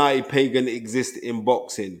Illuminati pagan exist in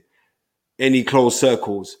boxing? Any closed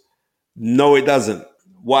circles? No, it doesn't.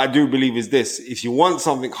 what I do believe is this: if you want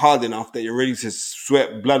something hard enough that you're ready to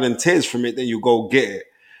sweat blood and tears from it, then you go get it.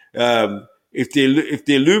 If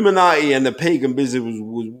the Illuminati and the pagan business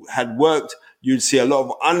had worked, you'd see a lot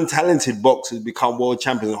of untalented boxers become world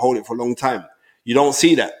champions and hold it for a long time. You don't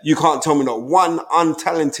see that. You can't tell me that one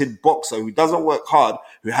untalented boxer who doesn't work hard,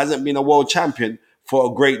 who hasn't been a world champion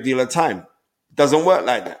for a great deal of time. It doesn't work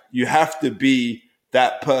like that. You have to be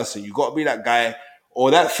that person. You got to be that guy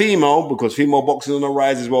or that female, because female boxing on the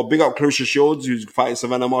rise as well. Big up Clarissa Shields, who's fighting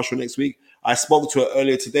Savannah Marshall next week. I spoke to her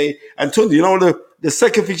earlier today. And Tundi, you know, the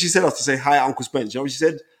second thing she said was to say, hi, Uncle Spence. You know what she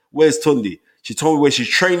said? Where's Tundi? She told me where she's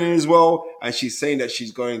training as well. And she's saying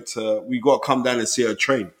that we got to come down and see her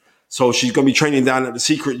train. So she's going to be training down at the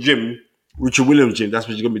secret gym, Richard Williams gym. That's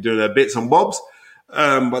what she's going to be doing her bits and bobs.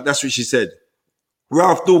 But that's what she said.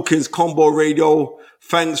 Ralph Dawkins, Combo Radio.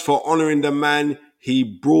 Thanks for honoring the man. He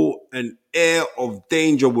brought an air of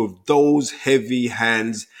danger with those heavy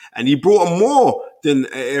hands. And he brought more than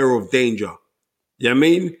an air of danger. You know what I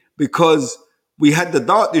mean? Because we had the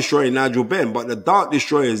Dark Destroyer, Nigel Benn, but the Dark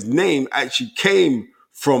Destroyer's name actually came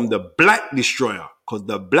from the Black Destroyer. Because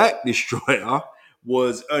the Black Destroyer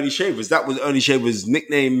was Earnie Shavers. That was Earnie Shavers'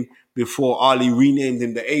 nickname before Ali renamed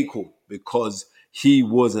him the Acorn, because he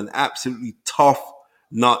was an absolutely tough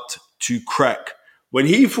nut to crack. When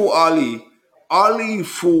he fought Ali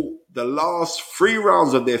fought the last 3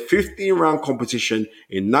 rounds of their 15-round competition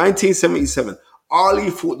in 1977. Ali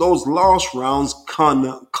fought those last rounds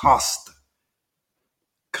concussed.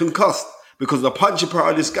 Because the punching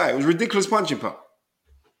power of this guy, it was ridiculous punching power.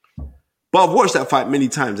 But I've watched that fight many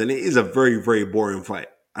times, and it is a very, very boring fight.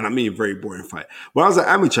 And I mean very boring fight. When I was an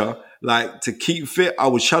amateur, like, to keep fit, I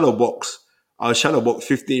would shadow box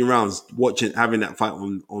 15 rounds, having that fight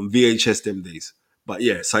on VHS them days. But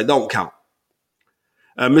yeah, so I don't count.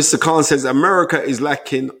 Mr. Khan says, America is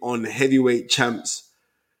lacking on heavyweight champs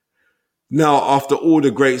now after all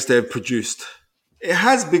the greats they've produced. It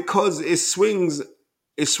has, because it swings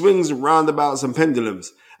roundabouts and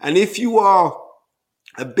pendulums. And if you are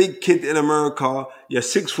a big kid in America, you're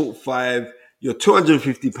 6'5", you're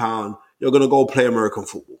 250 pounds, you're going to go play American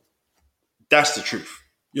football. That's the truth.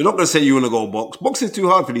 You're not going to say you want to go box. Boxing's too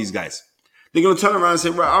hard for these guys. They're going to turn around and say,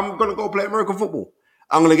 right, I'm going to go play American football.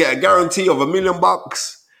 I'm going to get a guarantee of $1 million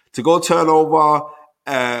to go turn over.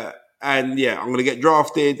 And yeah, I'm going to get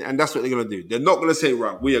drafted. And that's what they're going to do. They're not going to say,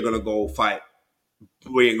 right, we are going to go fight.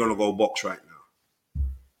 We ain't going to go box right now.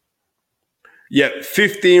 Yeah,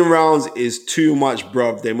 15 rounds is too much,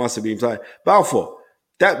 bruv. They must have been tired. Balfour,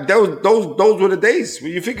 those were the days.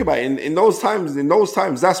 When you think about it, in those times,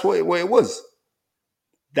 that's what it was.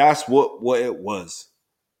 That's what it was.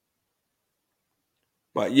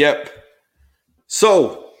 But yep.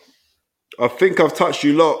 So, I think I've touched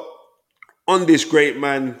you lot on this great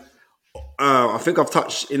man. I think I've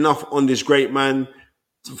touched enough on this great man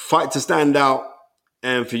to fight to stand out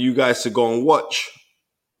and for you guys to go and watch.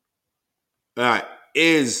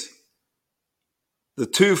 Is the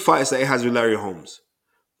 2 fights that he has with Larry Holmes.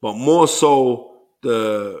 But more so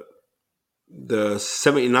the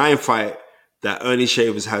 79 fight that Earnie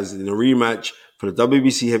Shavers has in a rematch for the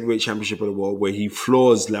WBC Heavyweight Championship of the World, where he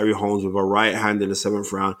floors Larry Holmes with a right hand in the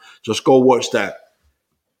 7th round. Just go watch that.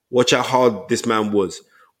 Watch how hard this man was.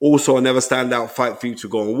 Also, a never standout fight for you to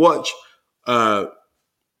go and watch.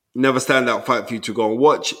 Never standout fight for you to go and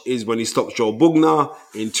watch is when he stops Joe Bugner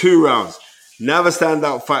in 2 rounds. Never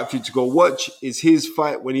standout fight for you to go watch is his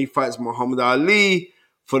fight when he fights Muhammad Ali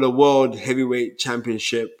for the World Heavyweight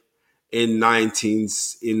Championship in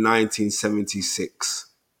 1976.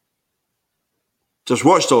 Just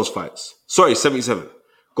watch those fights. Sorry, 77.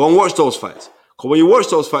 Go and watch those fights. Because when you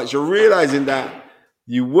watch those fights, you're realizing that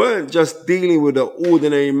you weren't just dealing with an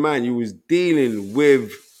ordinary man. You was dealing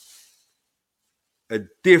with a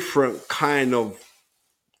different kind of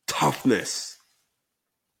toughness.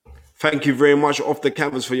 Thank you very much, Off the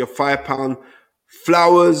Canvas, for your £5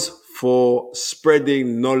 flowers for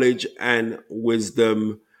spreading knowledge and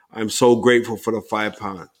wisdom. I'm so grateful for the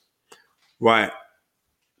 £5. Right.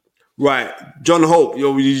 John Hope,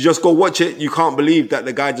 you just go watch it. You can't believe that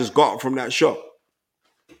the guy just got from that shot.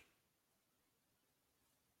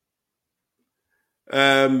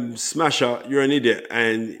 Smasher, you're an idiot.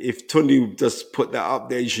 And if Tundi just put that up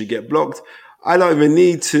there, you should get blocked. I don't even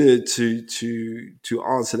need to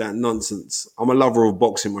answer that nonsense. I'm a lover of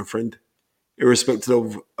boxing, my friend.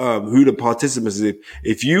 Irrespective of who the participants is.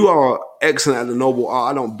 If you are excellent at the noble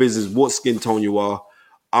art, I don't business what skin tone you are.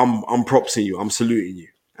 I'm propsing you. I'm saluting you.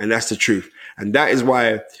 And that's the truth. And that is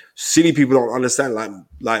why silly people don't understand.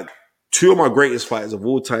 Like 2 of my greatest fighters of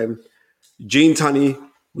all time, Gene Tunney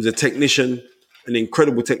was a technician. an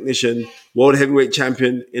incredible technician, world heavyweight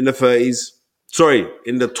champion in the 30s. Sorry,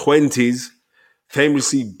 in the 20s.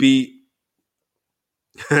 Famously beat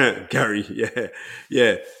Gary.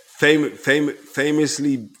 Yeah. Famously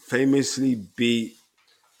beat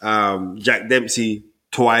Jack Dempsey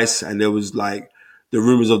twice, and there was like the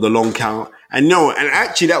rumors of the long count. And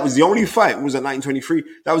actually that was the only fight. It was at 1923.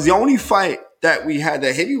 That was the only fight that we had,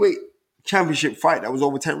 a heavyweight championship fight that was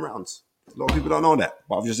over 10 rounds. A lot of people don't know that,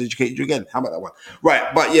 but I've just educated you again. How about that one?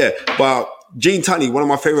 Right, but Gene Tunney, one of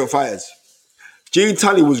my favorite fighters. Gene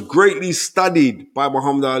Tunney was greatly studied by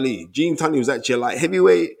Muhammad Ali. Gene Tunney was actually a light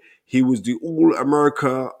heavyweight. He was the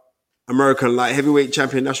American light heavyweight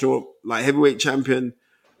champion, national light heavyweight champion.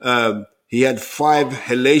 He had 5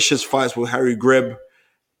 hellacious fights with Harry Greb.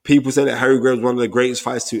 People say that Harry Greb was one of the greatest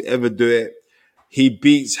fights to ever do it. He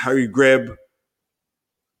beats Harry Greb.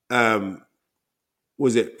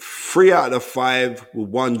 Was it 3 out of 5 with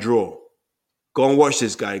 1 draw? Go and watch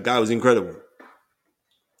this guy. The guy was incredible.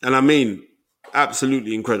 And I mean,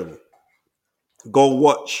 absolutely incredible. Go and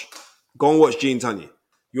watch Gene Tunney.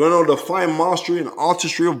 You want to know the fine mastery and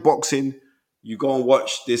artistry of boxing? You go and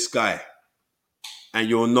watch this guy, and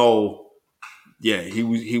you'll know. Yeah, he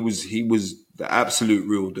was the absolute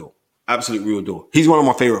real deal. Absolute real deal. He's one of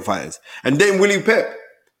my favorite fighters. And then Willie Pep,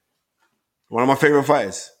 one of my favorite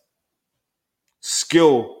fighters.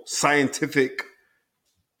 Skill, scientific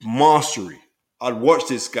mastery. I'd watch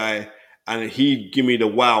this guy and he'd give me the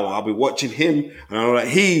wow. I'll be watching him and I'm like,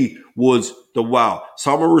 he was the wow.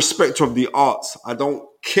 So I'm a respecter of the arts. I don't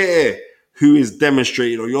care who is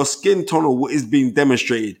demonstrated or your skin tone or what is being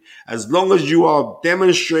demonstrated. As long as you are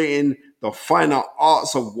demonstrating the finer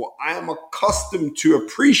arts of what I am accustomed to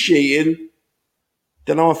appreciating,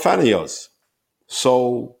 then I'm a fan of yours.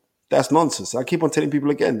 So that's nonsense. I keep on telling people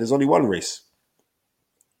again, there's only one race.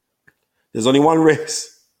 There's only one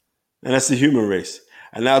race, and that's the human race.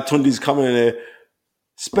 And now Tundi's coming in there.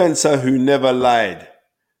 Spencer, who never lied.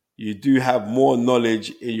 You do have more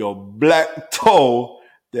knowledge in your black toe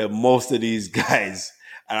than most of these guys.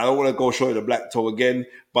 And I don't want to go show you the black toe again,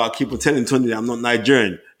 but I keep on telling Tundi that I'm not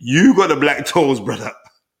Nigerian. You got the black toes, brother.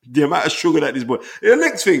 The amount of sugar that this boy. And the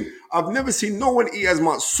next thing, I've never seen no one eat as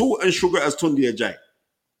much salt and sugar as Tundi Ajay.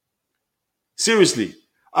 Seriously.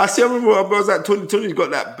 I remember I was like, Tony's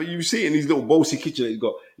got that, but you see it in his little bossy kitchen that he's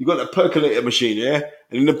got. You got that percolator machine, yeah?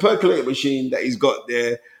 And in the percolator machine that he's got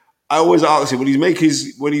there, I always ask him, when he's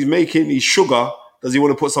making his sugar, does he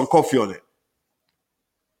want to put some coffee on it?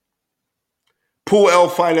 Paul L.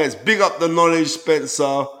 Finance, big up the knowledge,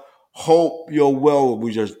 Spencer. Hope you're well.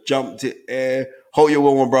 We just jumped it there. Hope you're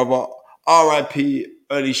well, my brother. R.I.P.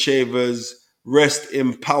 Earnie Shavers. Rest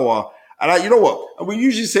in power. And you know what? And we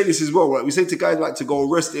usually say this as well, right? We say to guys like to go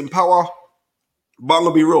rest in power. But I'm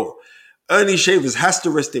going to be real. Earnie Shavers has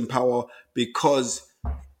to rest in power because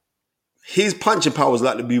his punching power was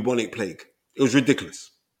like the bubonic plague. It was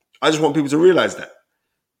ridiculous. I just want people to realize that.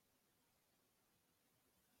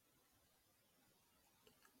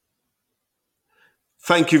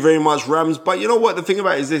 Thank you very much, Rams. But you know what? The thing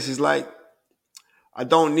about it is this is like, I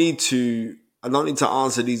don't need to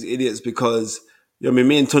answer these idiots because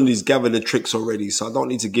me and Tundi's gathered the tricks already, so I don't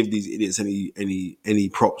need to give these idiots any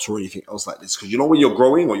props or anything else like this. Because you know when you're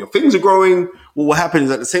growing or your things are growing, what will happen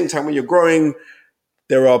is at the same time when you're growing,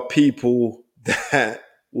 there are people that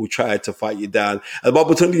will try to fight you down. And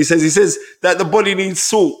Baba Tundi says that the body needs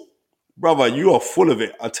salt. Brother, you are full of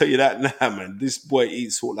it. I'll tell you that now, man. This boy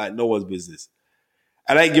eats salt like no one's business.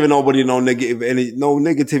 And I ain't giving nobody no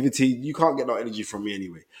negativity. You can't get no energy from me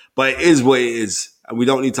anyway. But it is what it is. And we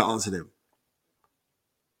don't need to answer them.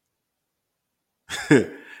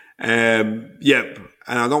 Yep.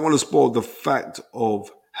 And I don't want to spoil the fact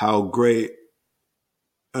of how great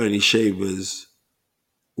Earnie Shavers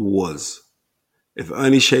was. If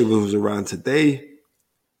Earnie Shavers was around today,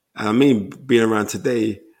 and I mean being around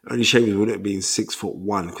today, Earnie Shavers would have been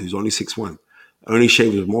 6'1" because he's only 6'1". Earnie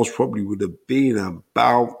Shavers most probably would have been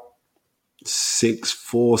about 6'4",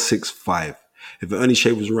 6'5". If Earnie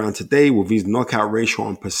Shavers was around today with his knockout ratio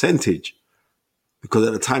and percentage, because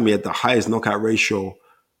at the time he had the highest knockout ratio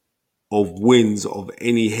of wins of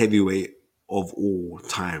any heavyweight of all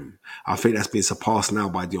time. I think that's been surpassed now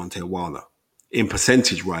by Deontay Wilder in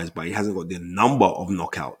percentage-wise, but he hasn't got the number of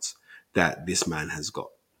knockouts that this man has got.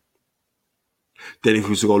 Then if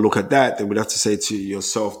we was to go look at that, then we'd have to say to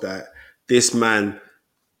yourself that this man,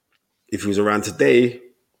 if he was around today,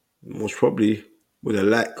 most probably with a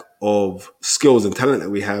lack of skills and talent that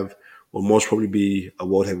we have, will most probably be a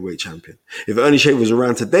world heavyweight champion. If Earnie Shavers was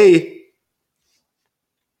around today,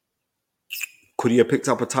 could he have picked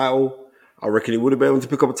up a title? I reckon he would have been able to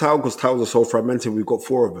pick up a title because titles are so fragmented. We've got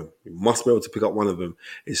 4 of them. He must be able to pick up one of them,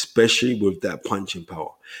 especially with that punching power.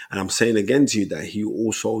 And I'm saying again to you that he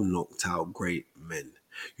also knocked out great men.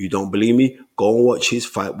 You don't believe me? Go and watch his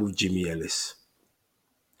fight with Jimmy Ellis.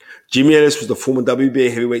 Jimmy Ellis was the former WBA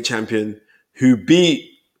heavyweight champion who beat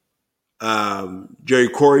Jerry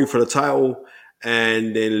Corey for the title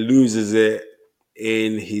and then loses it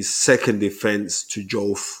in his second defense to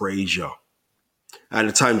Joe Frazier. At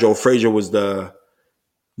the time, Joe Frazier was the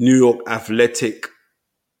New York Athletic.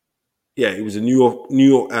 Yeah, he was a New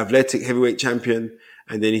York Athletic heavyweight champion.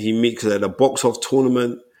 And then he meets at a box-off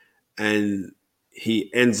tournament and he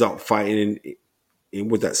ends up fighting in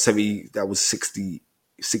with that 70, that was 60,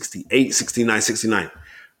 68, 69, 69.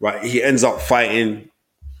 Right? He ends up fighting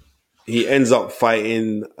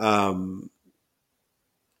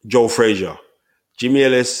Joe Frazier. Jimmy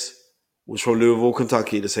Ellis was from Louisville,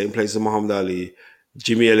 Kentucky, the same place as Muhammad Ali.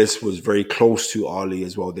 Jimmy Ellis was very close to Ali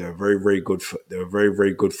as well. They were very, very good. They were very,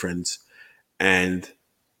 very good friends, and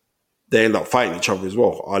they end up fighting each other as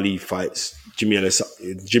well. Ali fights Jimmy Ellis.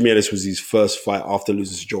 Jimmy Ellis was his first fight after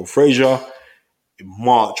losing to Joe Frazier in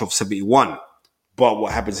March of '71. But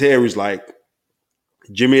what happens here is like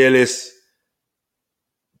Jimmy Ellis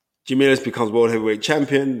becomes world heavyweight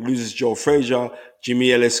champion, loses Joe Frazier.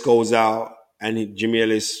 Jimmy Ellis goes out and Jimmy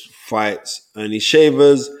Ellis fights Earnie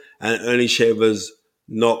Shavers, and Earnie Shavers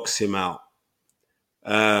knocks him out.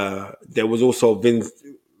 There was also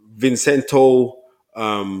Vincento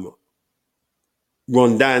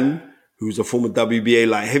Rondon, who's a former WBA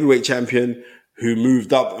light heavyweight champion, who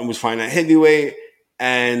moved up and was fighting at heavyweight,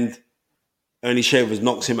 and Earnie Shavers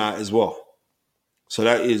knocks him out as well. So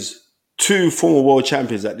that is 2 former world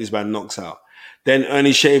champions that this man knocks out. Then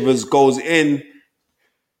Earnie Shavers goes in.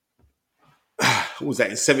 What was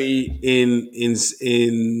that in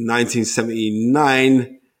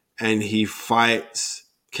 1979, and he fights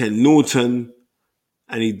Ken Norton,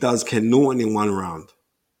 and he does Ken Norton in 1 round.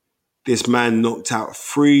 This man knocked out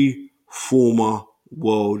 3 former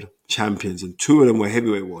world champions, and 2 of them were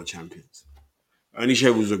heavyweight world champions. Earnie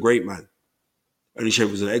Shavers was a great man. Earnie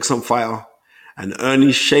Shavers was an excellent fighter, and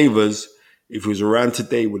Earnie Shavers, if he was around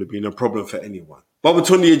today, would have been a problem for anyone.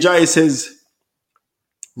 Babatunde Ajayi says,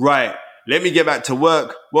 right, let me get back to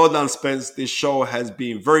work. Well done, Spence. This show has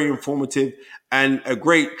been very informative and a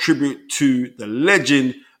great tribute to the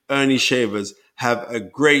legend, Earnie Shavers. Have a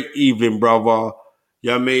great evening, brother.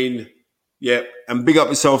 You know what I mean? Yeah. And big up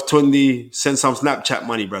yourself, Tundi. Send some Snapchat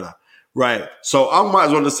money, brother. Right. So I might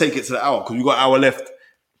as well just take it to the hour because we got an hour left.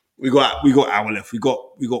 We got hour left. We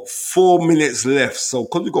got 4 minutes left. So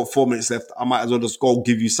because we got 4 minutes left, I might as well just go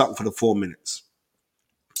give you something for the 4 minutes.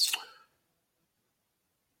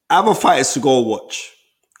 Other fighters to go watch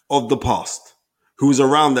of the past who was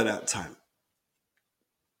around at that time.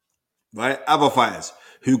 Right? Other fighters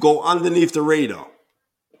who go underneath the radar.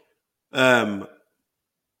 What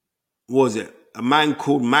was it? A man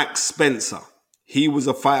called Max Spencer. He was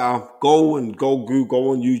a fighter. Go on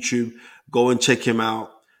YouTube. Go and check him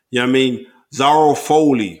out. You know what I mean? Zaro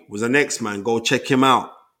Foley was the next man. Go check him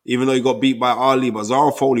out. Even though he got beat by Ali, but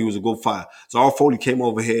Zaro Foley was a good fighter. Zaro Foley came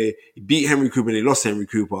over here. He beat Henry Cooper and he lost Henry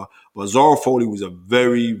Cooper. But Zaro Foley was a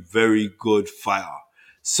very, very good fighter.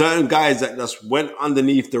 Certain guys that just went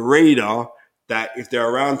underneath the radar that if they're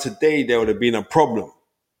around today, there would have been a problem.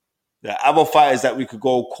 There are other fighters that we could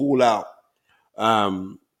go call out.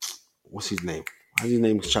 What's his name? His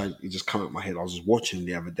name he just come up my head. I was just watching him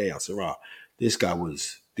the other day. I said, right, this guy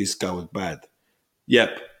was bad.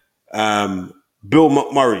 Yep. Bill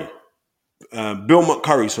McCurry. Bill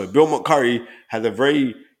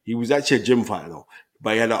McCurry he was actually a gym fighter though,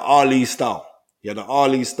 but he had an Ali style. He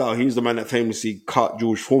was the man that famously cut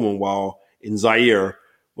George Foreman while in Zaire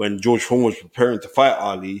when George Foreman was preparing to fight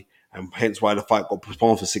Ali, and hence why the fight got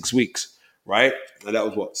postponed for 6 weeks, right? And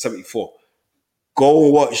that was 74. Go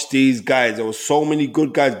watch these guys. There were so many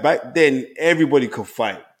good guys. Back then, everybody could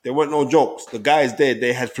fight. There weren't no jokes. The guys there,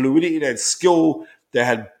 they had fluidity, they had skill, they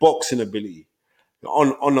had boxing ability.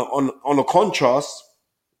 On a contrast,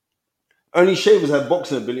 Earnie Shavers had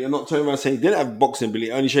boxing ability. I'm not turning around saying he didn't have boxing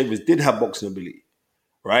ability. Earnie Shavers did have boxing ability,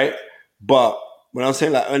 right? But when I'm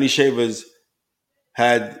saying like Earnie Shavers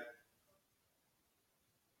had,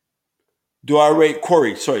 do I rate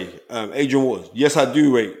Corey? Sorry, Adrian Waters. Yes, I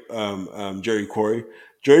do rate Jerry Corey.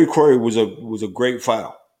 Jerry Corey was a great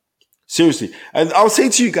fighter. Seriously. And I'll say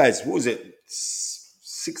to you guys, what was it?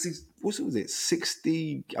 60, what was it?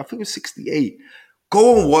 60, I think it was 68.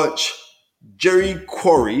 Go and watch Jerry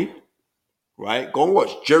Corey, right? Go and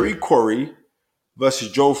watch Jerry Corey versus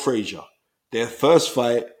Joe Frazier. Their first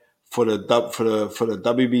fight for the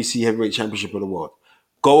WBC Heavyweight Championship of the World.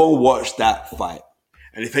 Go and watch that fight.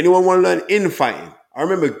 And if anyone want to learn infighting, I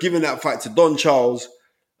remember giving that fight to Don Charles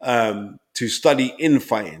to study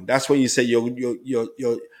infighting. That's when you say you're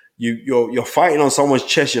fighting on someone's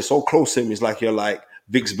chest. You're so close to him. It's like you're like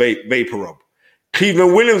Vicks Vapor Rub.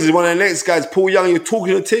 Cleveland Williams is one of the next guys. Paul Young, you're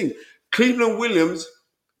talking a thing. Cleveland Williams,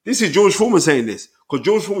 this is George Foreman saying this, because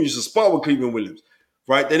George Foreman used to spar with Cleveland Williams,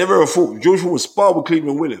 right? They never ever fought. George Foreman sparred with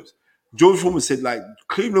Cleveland Williams. George Foreman said, like,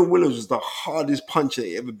 Cleveland Williams was the hardest puncher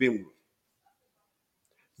he ever been with.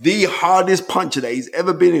 The hardest puncher that he's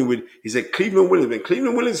ever been in with, he said, Cleveland Williams. When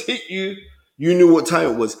Cleveland Williams hit you, you knew what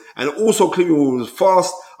time it was. And also, Cleveland Williams was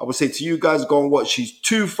fast. I would say to you guys, go and watch his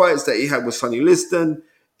 2 fights that he had with Sonny Liston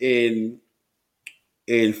in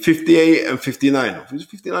 58 and 59. It was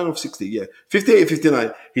 59 or 60, yeah. 58 and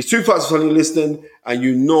 59. His 2 fights with Sonny Liston, and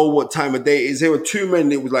you know what time of day it is. There were 2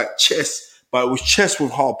 men, it was like chess, but it was chess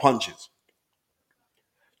with hard punches.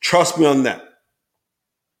 Trust me on that.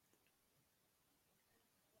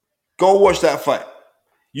 Go watch that fight.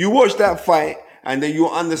 You watch that fight, and then you'll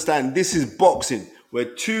understand this is boxing, where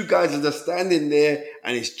 2 guys are just standing there,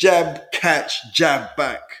 and it's jab, catch, jab,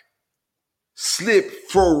 back. Slip,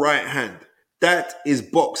 throw, right hand. That is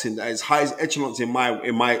boxing. That is highest echelons in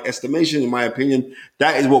my estimation, in my opinion.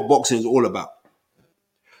 That is what boxing is all about.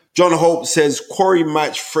 John Hope says Quarry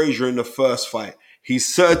matched Frazier in the first fight. He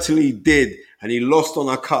certainly did, and he lost on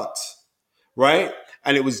a cut, right?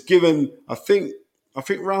 And it was given, I think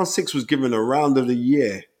round 6 was given a round of the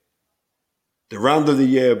year. The round of the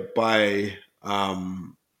year by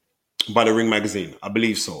the Ring magazine, I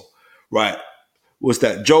believe so, right? Was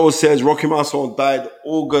that Joel says Rocky Marciano died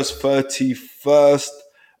August 31st.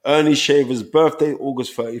 Earnie Shaver's birthday,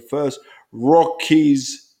 August 31st.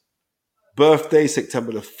 Rocky's birthday,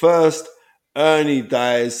 September the 1st. Earnie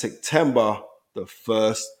dies September the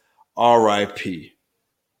 1st. R.I.P.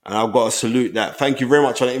 And I've got to salute that. Thank you very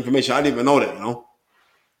much for that information. I didn't even know that, you know.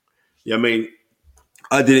 Yeah, I mean,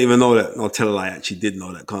 I didn't even know that. No, tell a lie, I actually did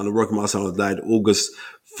know that. Because Rocky Marciano died August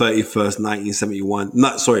 31st,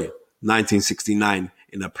 1969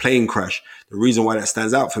 in a plane crash. The reason why that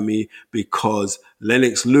stands out for me, because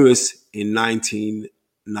Lennox Lewis in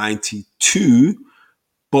 1992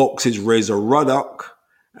 boxes Razor Ruddock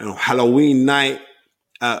on Halloween night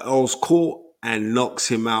at Earl's Court and knocks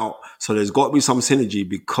him out. So there's got to be some synergy,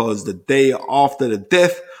 because the day after the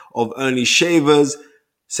death of Ernie Shavers,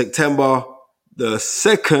 September the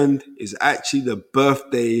 2nd, is actually the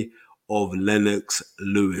birthday of Lennox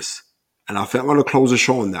Lewis. And I think I'm going to close the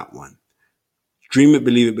show on that one. Dream it,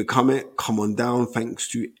 believe it, become it. Come on down. Thanks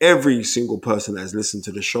to every single person that has listened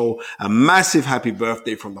to the show. A massive happy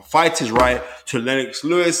birthday from The Fight Is Right to Lennox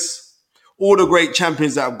Lewis. All the great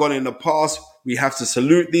champions that have gone in the past, we have to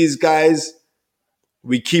salute these guys.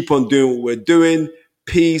 We keep on doing what we're doing.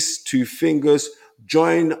 Peace, 2 fingers.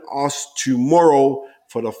 Join us tomorrow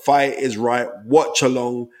for The Fight Is Right watch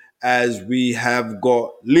along, as we have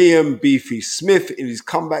got Liam Beefy Smith in his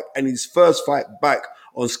comeback and his first fight back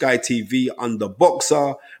on Sky TV under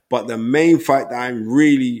Boxer. But the main fight that I'm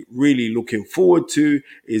really, really looking forward to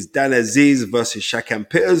is Dan Aziz versus Shakan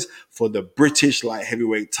Pitters for the British light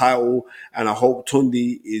heavyweight title. And I hope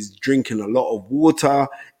Tundi is drinking a lot of water,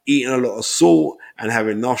 eating a lot of salt, and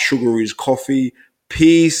having enough sugar in his coffee.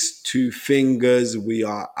 Peace, 2 fingers. We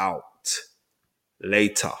are out.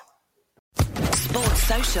 Later. Sports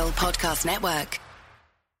Social Podcast Network.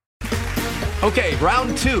 Okay,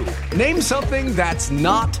 round 2. Name something that's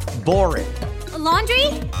not boring. A laundry?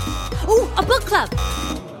 Ooh, a book club.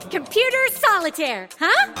 Computer solitaire,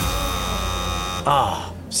 huh?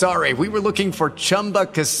 Ah, sorry, we were looking for Chumba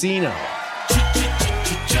Casino.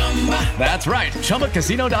 That's right,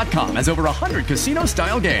 ChumbaCasino.com has over 100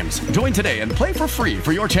 casino-style games. Join today and play for free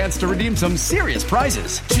for your chance to redeem some serious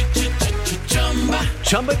prizes.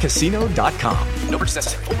 ChumbaCasino.com. No purchase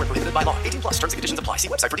necessary. Void where prohibited by law. 18+. Terms and conditions apply. See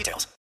website for details.